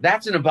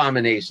 That's an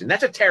abomination.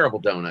 That's a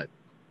terrible donut.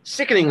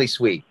 Sickeningly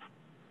sweet.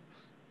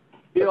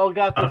 We all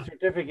got the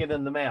certificate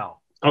in the mail.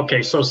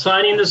 Okay, so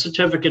signing the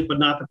certificate, but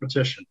not the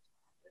petition.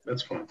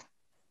 That's fine.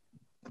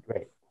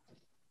 Great.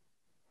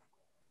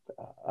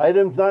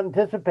 Items not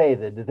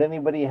anticipated. Does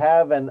anybody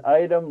have an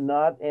item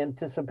not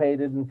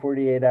anticipated in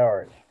 48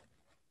 hours?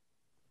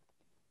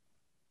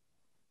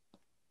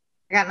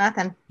 I got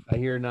nothing. I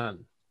hear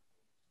none.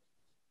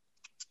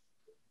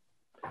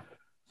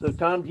 So,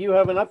 Tom, do you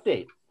have an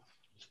update?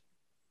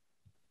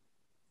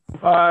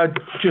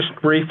 Just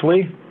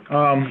briefly.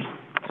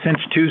 Since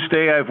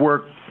Tuesday, I've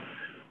worked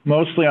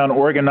mostly on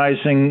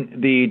organizing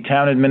the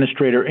town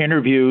administrator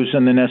interviews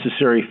and the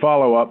necessary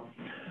follow-up.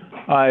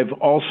 I've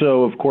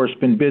also, of course,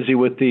 been busy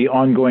with the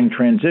ongoing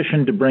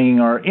transition to bringing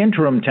our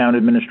interim town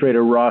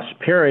administrator, Ross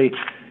Perry,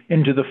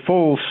 into the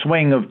full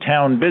swing of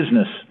town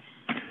business.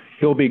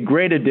 He'll be a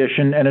great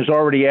addition and has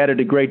already added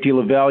a great deal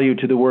of value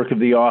to the work of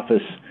the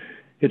office.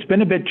 It's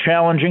been a bit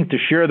challenging to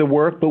share the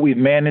work, but we've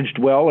managed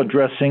well,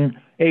 addressing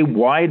a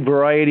wide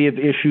variety of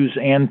issues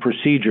and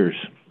procedures.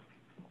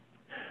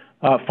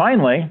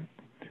 Finally,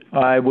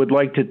 I would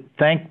like to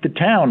thank the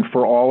town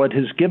for all it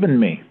has given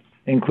me,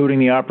 including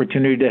the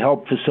opportunity to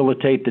help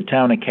facilitate the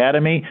town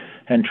academy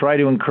and try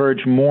to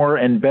encourage more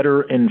and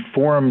better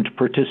informed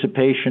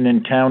participation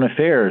in town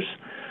affairs.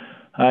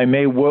 I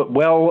may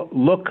well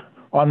look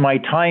on my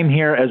time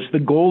here as the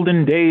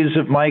golden days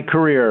of my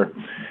career,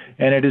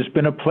 and it has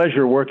been a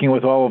pleasure working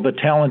with all of the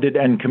talented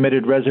and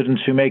committed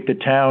residents who make the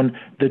town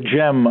the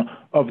gem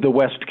of the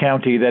West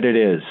County that it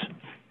is.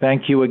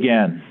 Thank you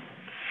again.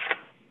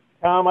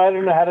 Tom, I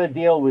don't know how to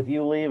deal with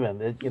you leaving.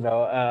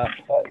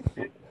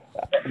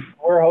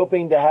 We're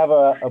hoping to have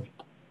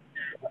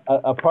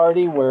a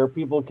party where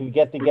people can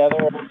get together.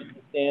 I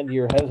understand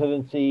your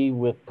hesitancy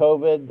with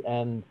COVID,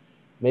 and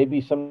maybe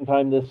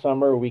sometime this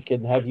summer we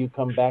can have you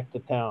come back to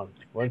town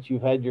once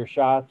you've had your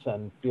shots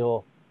and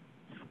feel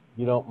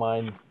you don't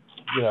mind.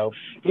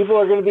 People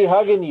are going to be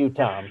hugging you,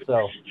 Tom.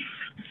 So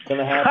it's going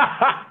to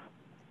happen.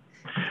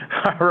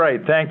 All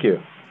right, thank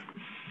you.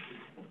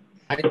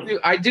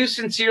 I do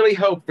sincerely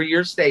hope for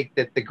your sake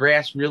that the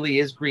grass really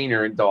is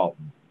greener in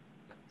Dalton.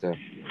 So.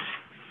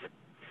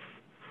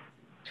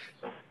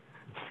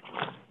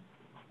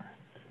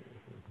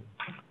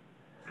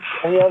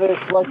 Any other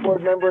select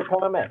board member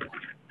comments?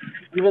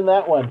 Even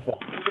that one, Phil.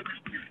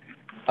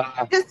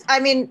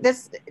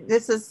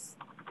 This is,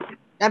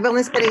 I've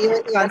only spent a year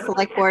with you on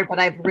select board, but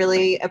I've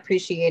really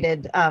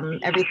appreciated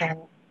everything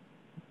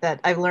that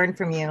I've learned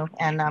from you.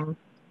 And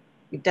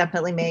you've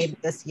definitely made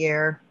this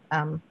year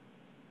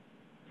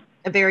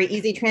a very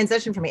easy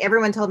transition for me.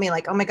 Everyone told me,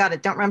 like, oh my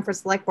God, don't run for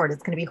select board.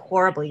 It's going to be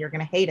horrible. You're going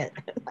to hate it.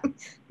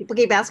 People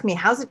keep asking me,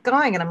 how's it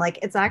going? And I'm like,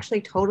 it's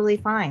actually totally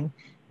fine.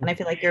 And I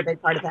feel like you're a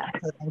big part of that.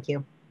 So thank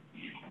you.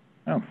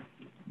 Oh,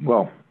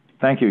 well,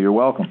 thank you. You're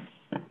welcome.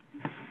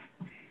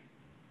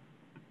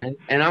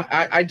 And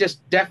I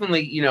just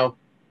definitely, a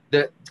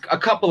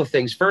couple of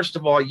things. First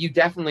of all, you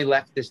definitely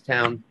left this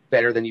town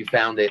better than you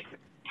found it.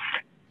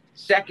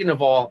 Second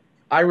of all,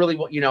 I really,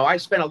 I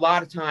spent a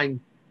lot of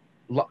time,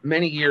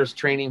 many years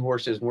training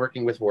horses and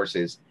working with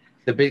horses.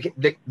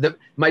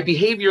 My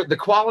behavior, the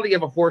quality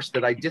of a horse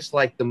that I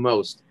disliked the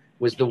most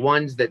was the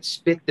ones that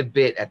spit the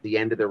bit at the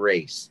end of the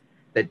race,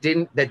 that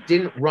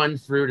didn't run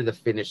through to the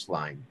finish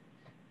line.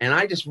 And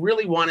I just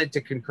really wanted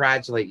to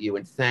congratulate you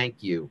and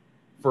thank you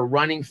for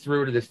running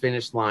through to the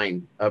finish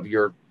line of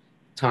your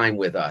time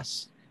with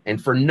us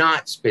and for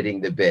not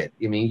spitting the bit.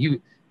 I mean,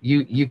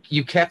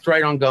 you kept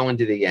right on going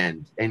to the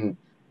end, and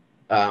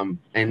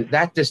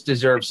that just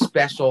deserves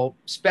special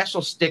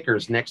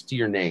stickers next to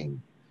your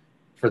name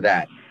for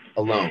that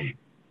alone.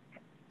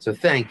 So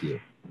thank you.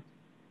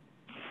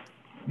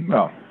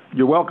 Well,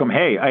 you're welcome.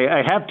 Hey,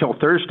 I have till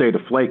Thursday to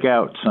flake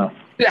out, so.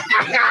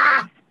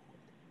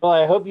 Well,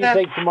 I hope you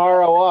take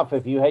tomorrow off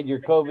if you had your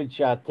COVID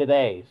shot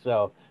today.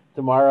 So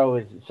tomorrow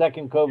is the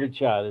second COVID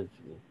shot. I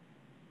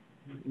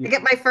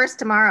get my first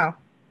tomorrow.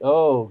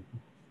 Oh.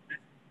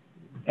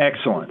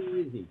 Excellent.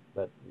 Easy,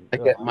 but, I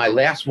get my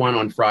last one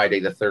on Friday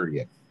the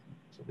 30th.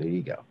 So there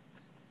you go.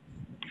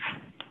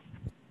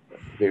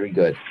 Very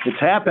good. It's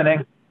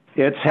happening.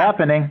 It's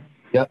happening.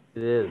 Yep.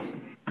 It is.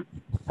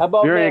 How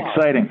about very mail?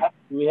 Exciting.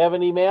 Do we have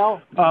an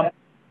email?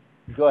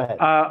 Go ahead.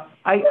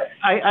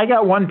 I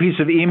got one piece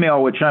of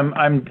email which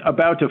I'm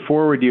about to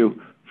forward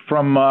you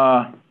from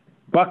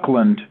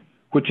Buckland,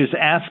 which is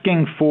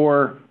asking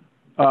for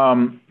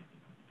to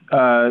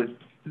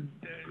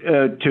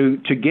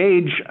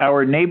gauge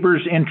our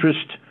neighbors'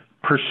 interest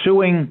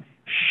pursuing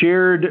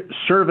shared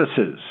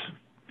services.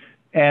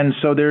 And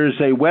so there's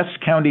a West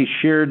County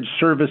Shared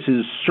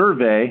Services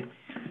survey,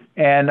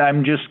 and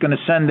I'm just going to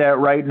send that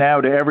right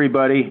now to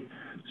everybody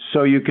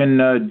so you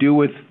can do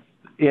with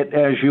it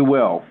as you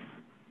will.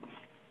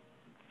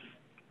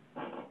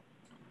 You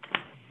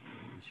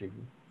should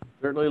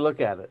certainly look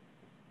at it.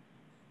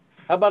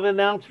 How about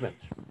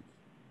announcements?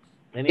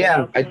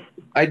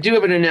 I do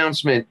have an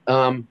announcement.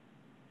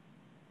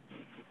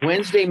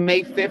 Wednesday,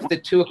 May 5th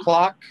at 2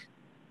 o'clock,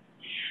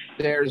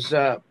 there's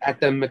at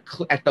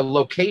the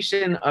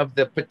location of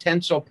the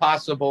potential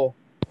possible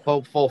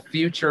hopeful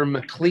future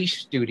McLeish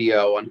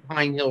studio on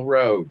Pine Hill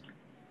Road.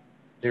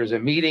 There's a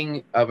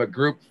meeting of a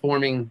group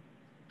forming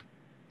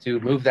to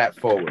move that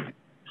forward.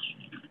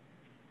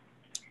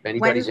 If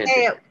anybody's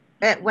interested.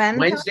 At when?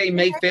 Wednesday,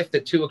 May 5th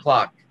at 2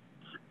 o'clock.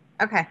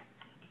 Okay.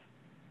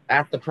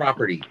 At the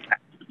property.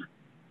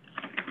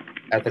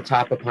 At the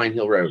top of Pine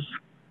Hill Road.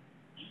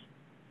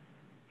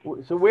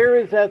 So where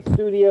is that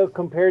studio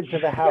compared to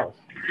the house?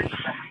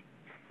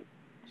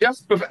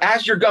 Just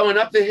as you're going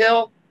up the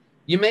hill,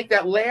 you make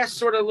that last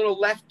sort of little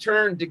left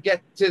turn to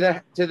get to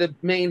the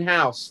main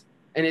house,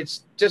 and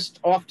it's just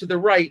off to the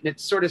right, and it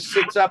sort of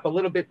sits up a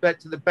little bit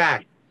to the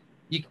back.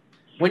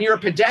 When you're a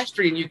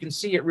pedestrian, you can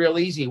see it real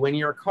easy. When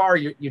you're a car,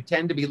 you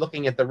tend to be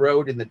looking at the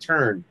road in the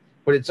turn,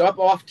 but it's up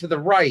off to the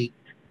right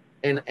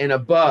and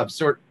above.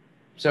 So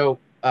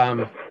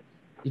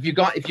if you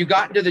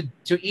got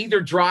to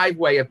either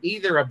driveway of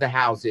either of the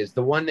houses,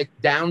 the one that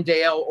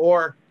Downdale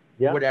or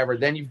whatever,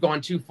 then you've gone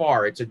too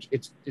far. It's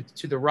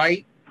to the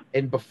right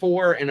and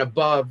before and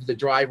above the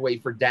driveway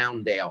for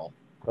Downdale.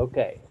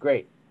 Okay,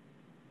 great.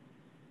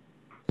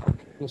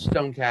 Little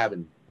stone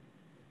cabin.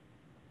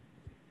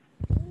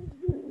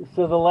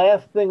 So the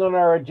last thing on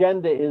our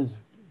agenda is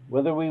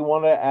whether we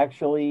want to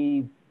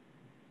actually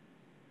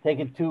take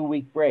a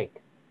 2-week break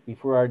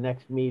before our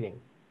next meeting.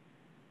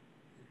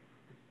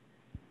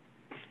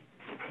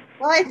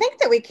 Well, I think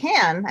that we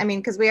can. I mean,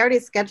 because we already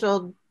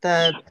scheduled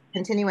the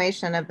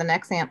continuation of the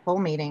next AMP poll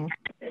meeting.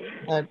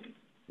 To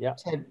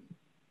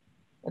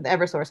the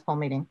Eversource poll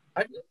meeting.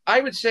 I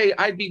would say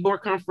I'd be more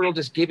comfortable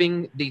just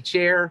giving the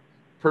chair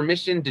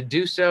permission to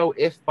do so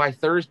if by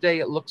Thursday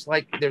it looks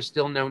like there's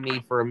still no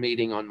need for a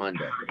meeting on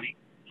Monday.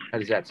 How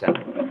does that sound?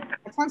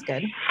 That sounds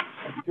good.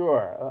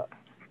 Sure.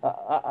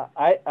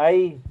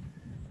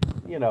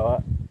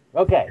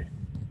 Okay.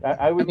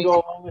 I would go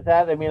along with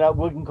that. I mean,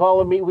 we can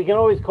call a meet. We can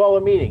always call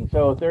a meeting.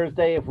 So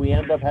Thursday, if we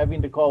end up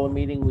having to call a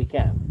meeting, we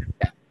can.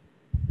 Yeah.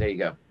 There you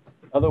go.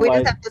 Otherwise, we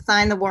just have to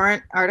sign the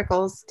warrant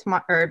articles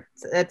tomorrow or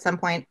at some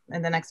point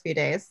in the next few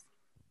days.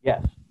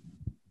 Yes.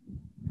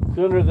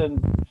 Sooner than,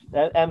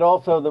 and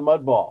also the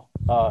mud ball.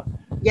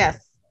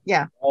 Yes.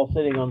 Yeah. All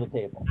sitting on the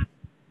table.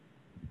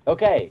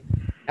 Okay.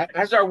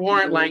 As our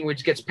warrant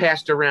language gets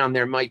passed around,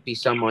 there might be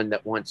someone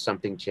that wants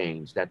something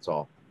changed. That's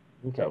all.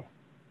 Okay.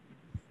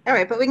 All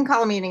right, but we can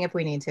call a meeting if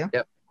we need to.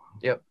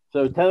 Yep.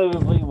 So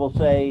tentatively, we'll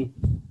say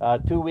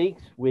 2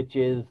 weeks, which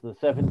is the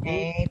 17th.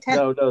 May 10th.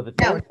 No, the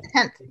 10th. No, the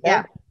 10th.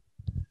 Yeah.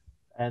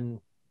 And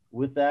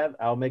with that,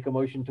 I'll make a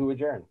motion to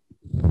adjourn.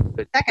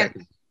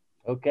 Second.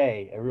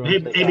 Okay, everyone.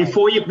 Hey,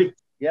 before you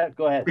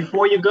go ahead.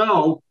 Before you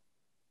go,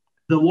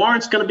 the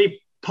warrant's going to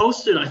be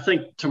posted, I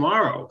think,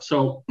 tomorrow.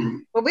 So.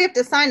 Well, we have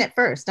to sign it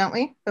first, don't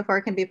we, before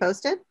it can be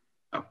posted?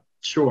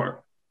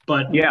 Sure,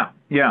 but yeah.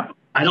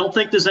 I don't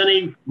think there's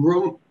any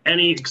room,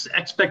 any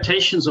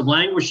expectations of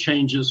language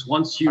changes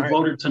once you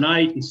voted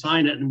tonight and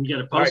sign it and we get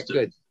it posted.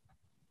 All right,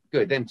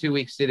 good. Then 2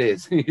 weeks it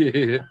is.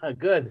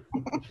 Good.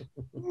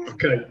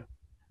 Okay.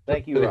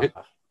 Thank you, Rob.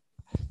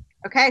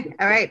 Okay.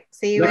 All right.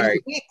 See you in 2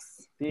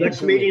 weeks.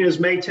 Next meeting is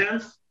May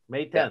 10th.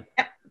 May 10th.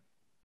 Yep.